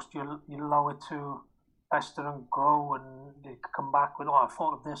almost you allow it to fester and grow, and they come back with, I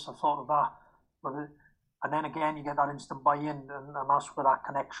thought of this, I thought of that. And then again, you get that instant buy-in, and that's where that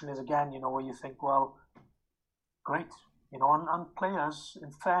connection is again, where you think, well, great, and players,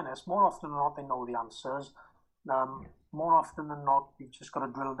 in fairness, more often than not, they know the answers. More often than not, you've just got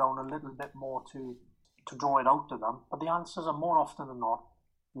to drill down a little bit more to draw it out of them. But the answers are more often than not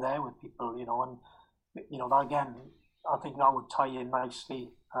there with people, and, that again, I think that would tie in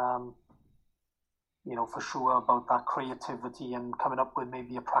nicely, for sure, about that creativity and coming up with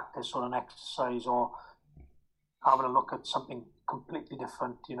maybe a practice or an exercise, or having a look at something completely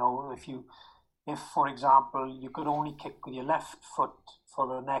different. If for example you could only kick with your left foot for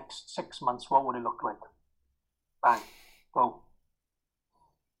the next 6 months, what would it look like? Bang, go.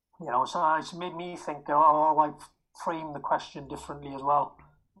 So it's made me think, I've framed the question differently as well,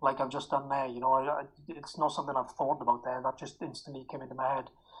 like I've just done there. It's not something I've thought about there, that just instantly came into my head,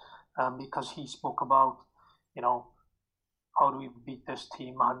 because he spoke about, how do we beat this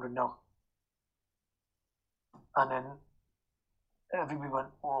team 100-0? And then everybody went,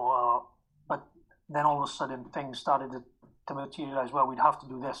 but then all of a sudden things started to materialize. Well, we'd have to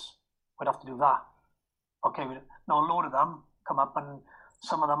do this, we'd have to do that. Okay, now a load of them come up, and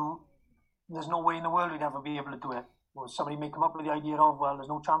some of them, there's no way in the world we'd ever be able to do it. Well, somebody may come up with the idea of, well, there's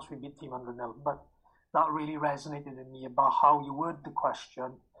no chance we beat Team 100-0, but that really resonated in me about how you word the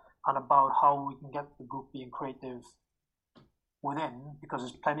question and about how we can get the group being creative within, because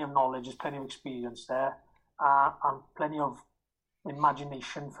there's plenty of knowledge, there's plenty of experience there, and plenty of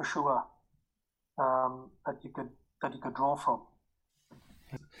imagination for sure, that you could draw from.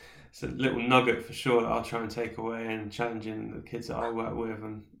 It's a little nugget for sure that I'll try and take away, and challenging the kids that I work with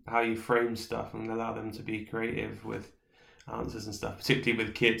and how you frame stuff and allow them to be creative with answers and stuff, particularly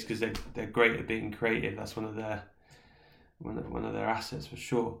with kids, because they're great at being creative. That's one of their assets for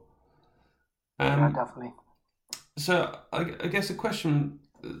sure. Yeah, definitely. So I guess a question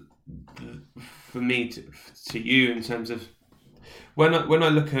for me to you in terms of when I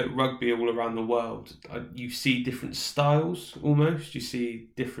look at rugby all around the world, you see different styles almost. You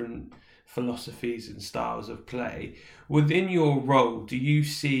see different philosophies and styles of play. Within your role, do you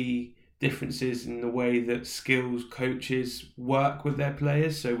see differences in the way that skills coaches work with their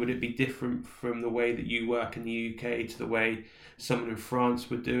players? So would it be different from the way that you work in the UK to the way someone in France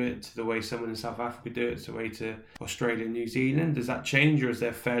would do it, to the way someone in South Africa would do it, to the way to Australia and New Zealand? Does that change, or is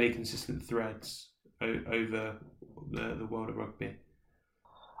there fairly consistent threads over the world of rugby?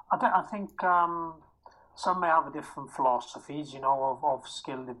 I think some may have different philosophies, of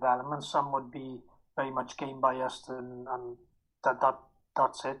skill development. Some would be very much game biased, and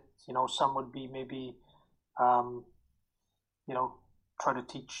that's it. Some would be maybe, try to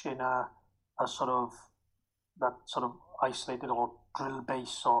teach in a sort of that sort of isolated or drill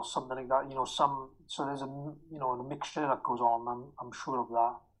base or something like that. So there's a mixture that goes on. I'm sure of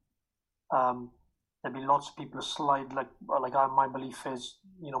that. There'd be lots of people who slide my belief is,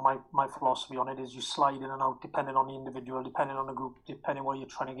 my philosophy on it is you slide in and out depending on the individual, depending on the group, depending what you're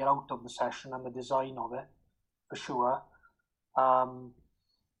trying to get out of the session and the design of it, for sure.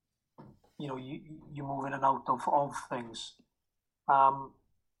 You move in and out of things. I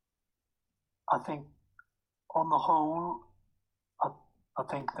think on the whole, I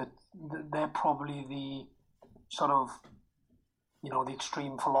think that they're probably the sort of, the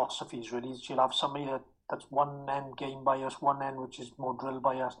extreme philosophies really. You'll have somebody that's one end game bias, one end which is more drill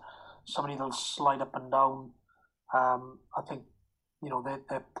bias, somebody that'll slide up and down. I think,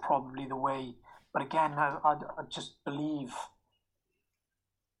 they're probably the way. But again, I just believe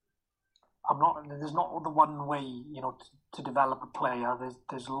there's not the one way, to develop a player.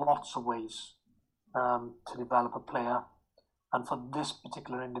 There's lots of ways to develop a player. And for this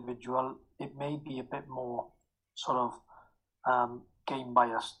particular individual, it may be a bit more sort of game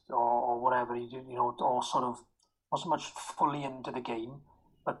biased or whatever, or sort of not so much fully into the game,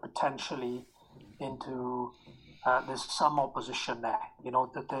 but potentially into there's some opposition there.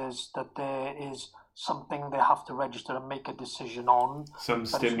 That there is something they have to register and make a decision on. Some but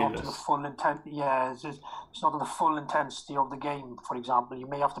stimulus. It's not to the full intent. Yeah, it's not to the full intensity of the game. For example, you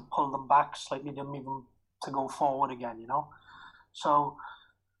may have to pull them back slightly, to even to go forward again. So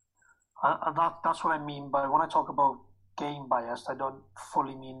that's what I mean by when I talk about game biased. I don't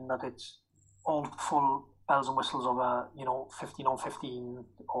fully mean that it's all full bells and whistles of a 15 on 15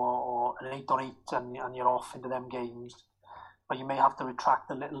 or an 8 on 8 and you're off into them games. But you may have to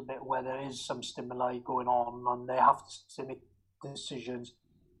retract a little bit where there is some stimuli going on and they have to make decisions,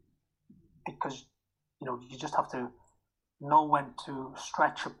 because you just have to know when to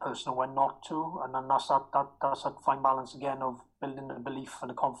stretch a person and when not to, and then that's that fine balance again of building the belief and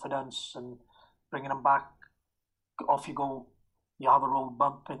the confidence and bringing them back. Off you go. You have a road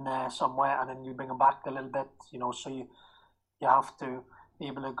bump in there somewhere, and then you bring them back a little bit. So you have to be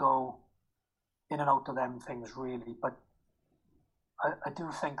able to go in and out of them things really. But I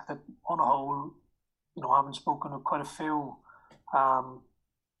do think that on a whole, having spoken with quite a few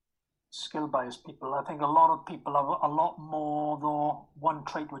skill biased people, I think a lot of people have a lot more, though. One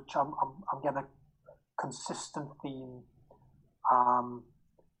trait which I'm getting a consistent theme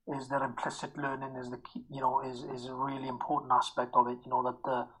is that implicit learning is the key, is a really important aspect of it.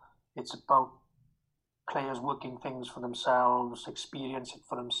 That it's about players working things for themselves, experience it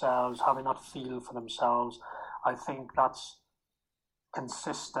for themselves, having that feel for themselves. I think that's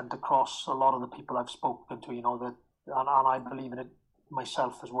consistent across a lot of the people I've spoken to. That, and I believe in it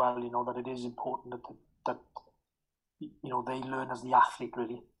myself as well. That it is important that they learn as the athlete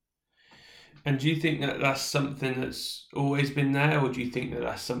really. And do you think that that's something that's always been there, or do you think that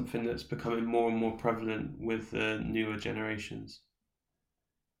that's something that's becoming more and more prevalent with the newer generations?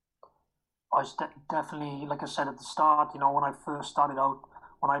 It's definitely, like I said at the start, when I first started out,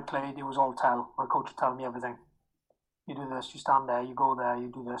 when I played, it was all tell. My coach would tell me everything. You do this, you stand there, you go there, you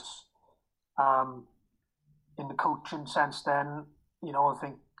do this. In the coaching sense then, I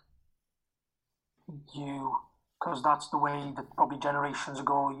think you because that's the way that probably generations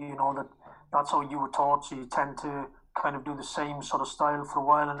ago, that's how you were taught. So you tend to kind of do the same sort of style for a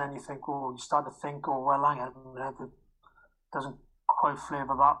while, and then you start to think, oh, well, hang on a minute, it doesn't quite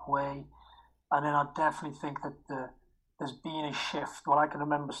flavour that way. And then I definitely think that there's been a shift. What I can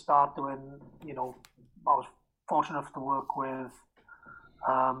remember start doing, I was fortunate enough to work with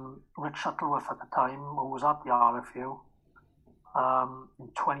Rich Shuttleworth at the time, who was at the RFU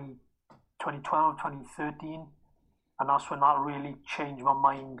in 2012, 2013. And that's when that really changed my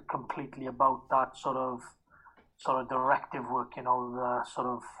mind completely about that sort of directive work, the sort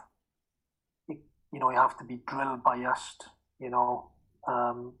of, you have to be drill biased,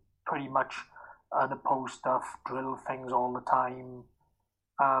 pretty much unopposed stuff, drill things all the time.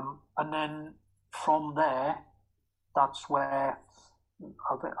 And then from there, that's where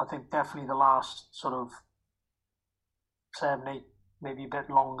I think definitely the last sort of 7, 8, maybe a bit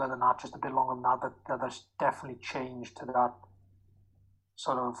longer than that, just a bit longer than that there's definitely changed to that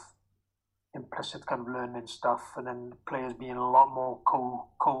sort of implicit kind of learning stuff, and then players being a lot more co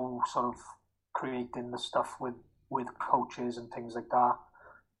sort of creating the stuff with coaches and things like that,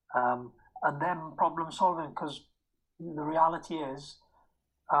 and then problem solving, because the reality is,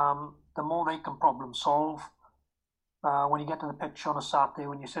 the more they can problem solve, when you get to the pitch on a Saturday,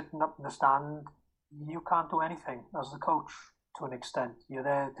 when you're sitting up in the stand, you can't do anything as the coach to an extent. You're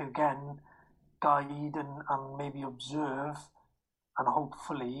there to, again, guide and maybe observe, and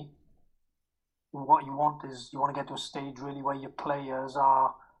hopefully what you want is you want to get to a stage really where your players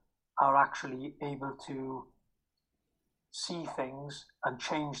are actually able to see things and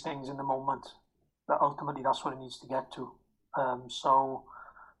change things in the moment. That ultimately that's what it needs to get to. So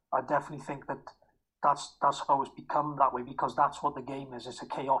I definitely think that's how it's become that way, because that's what the game is. It's a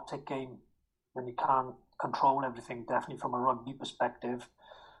chaotic game, and you can't control everything, definitely from a rugby perspective,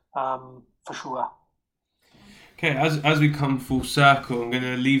 for sure. Okay, as we come full circle, I'm going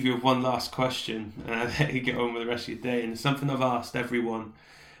to leave you with one last question and let you get on with the rest of your day. And it's something I've asked everyone,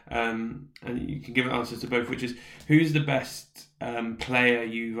 and you can give an answer to both, which is, who's the best player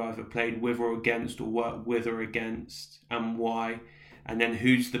you've either played with or against, or worked with or against, and why? And then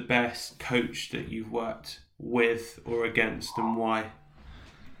who's the best coach that you've worked with or against, and why?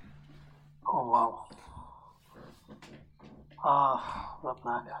 Oh, wow. Look,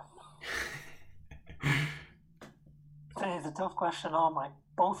 Mac. It's a tough question, aren't I?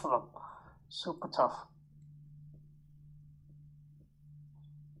 Both of them. Super tough.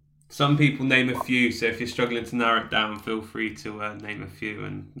 Some people name a few, so if you're struggling to narrow it down, feel free to name a few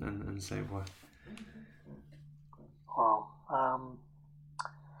and say why. Wow.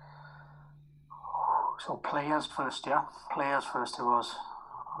 So players first, yeah? Players first it was.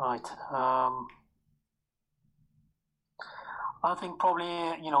 Right. I think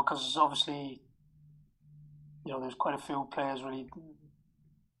probably, because obviously, there's quite a few players really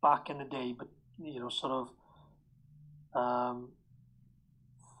back in the day, but, sort of,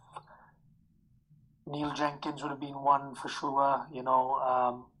 Neil Jenkins would have been one for sure,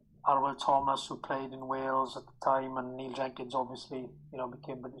 Arwell Thomas, who played in Wales at the time, and Neil Jenkins obviously,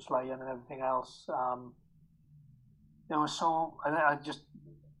 became British Lion and everything else. There were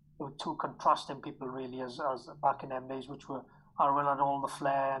two contrasting people really as back in them days, which were Arwell had all the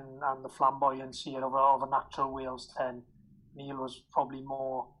flair and the flamboyancy of a natural Wales 10. Neil was probably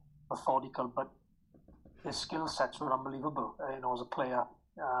more methodical, but his skill sets were unbelievable, as a player.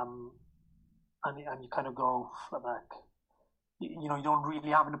 And you kind of go, like, you don't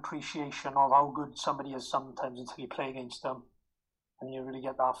really have an appreciation of how good somebody is sometimes until you play against them, and you really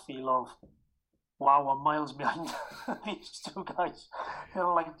get that feel of, wow, I'm miles behind these two guys.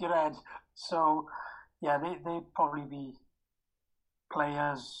 Like your head. So yeah, they'd probably be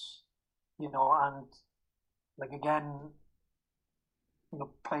players, and like again,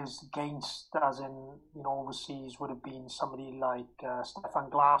 players against, as in, overseas, would have been somebody like Stefan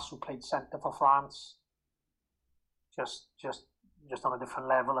Glass, who played centre for France. Just on a different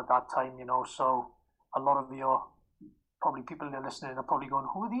level at that time, So a lot of your probably people that are listening are probably going,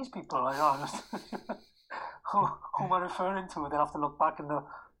 "Who are these people?" Who am I referring to? They'll have to look back in the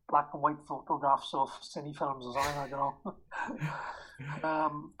black and white photographs of cine films or something. I don't know.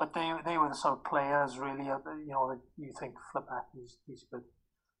 But they were the sort of players really, that you think, flip that, he's good.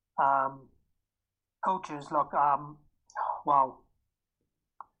 Coaches, look, wow.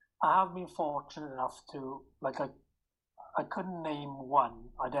 I have been fortunate enough to, I couldn't name one,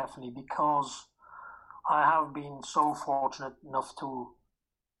 I definitely, because I have been so fortunate enough to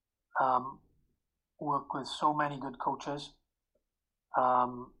work with so many good coaches.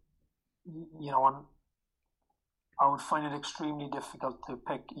 And I would find it extremely difficult to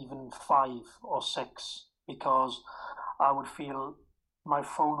pick even 5 or 6, because I would feel my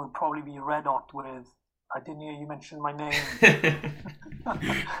phone would probably be red hot with, I didn't hear you mention my name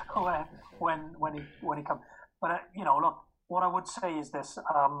when he comes. But look, what I would say is this: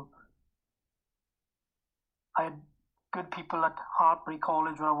 I had good people at Hartbury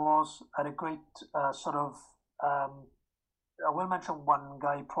College where I was. I had a great sort of. I will mention one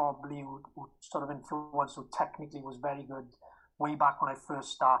guy probably who sort of influenced, who technically was very good way back when I first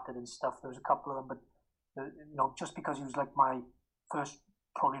started and stuff. There was a couple of them, but just because he was like my first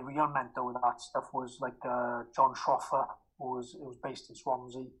probably real mentor with that stuff was like John Schroffer, who was based in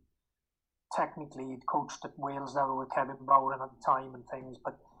Swansea. Technically, he'd coached at Wales level with Kevin Bowden at the time and things,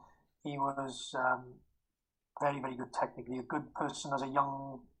 but he was very, very good technically. A good person as a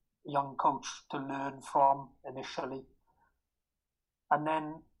young coach to learn from initially. And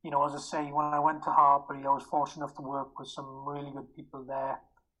then, as I say, when I went to Hartbury, I was fortunate enough to work with some really good people there.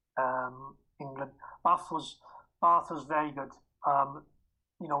 England, Bath was very good.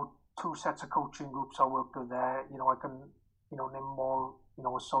 2 sets of coaching groups I worked with there. I can, name them all.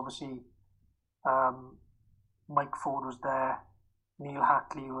 It's obviously Mike Ford was there. Neil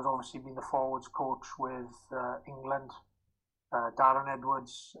Hackley, who has obviously been the forwards coach with England. Darren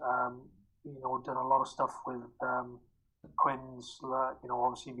Edwards, done a lot of stuff with Quins,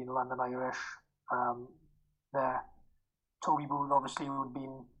 obviously been London Irish there. Toby Booth, obviously, who had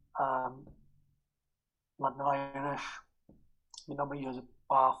been London Irish a number of years at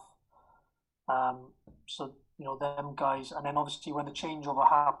Bath. So, them guys. And then obviously when the changeover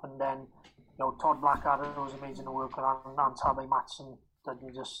happened, then, Todd Blackadder was amazing to work with, and Tabe Matson, that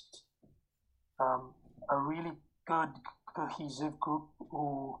you just a really good, cohesive group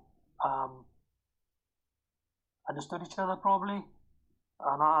who understood each other probably,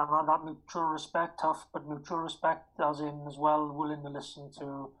 and that mutual respect, tough but mutual respect, as in as well willing to listen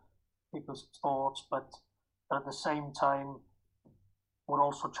to people's thoughts, but at the same time would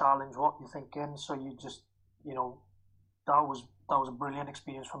also challenge what you're thinking. So you just, that was a brilliant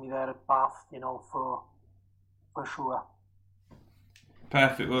experience for me there at Bath, for sure.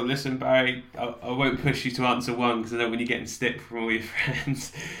 Perfect. Well, listen, Barry, I won't push you to answer one because I don't want you getting stick from all your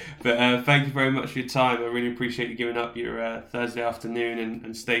friends. But thank you very much for your time. I really appreciate you giving up your Thursday afternoon,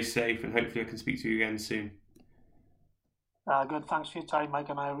 and stay safe, and hopefully I can speak to you again soon. Good. Thanks for your time, Mike,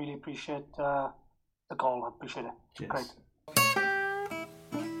 and I really appreciate the call. I appreciate it. Cheers. Great.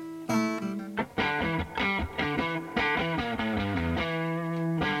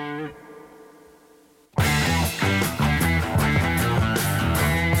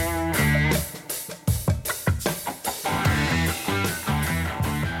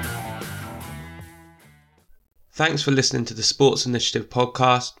 Thanks for listening to the Sports Initiative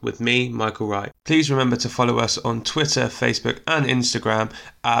podcast with me, Michael Wright. Please remember to follow us on Twitter, Facebook and Instagram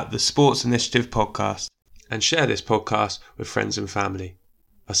at the Sports Initiative Podcast, and share this podcast with friends and family.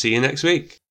 I'll see you next week.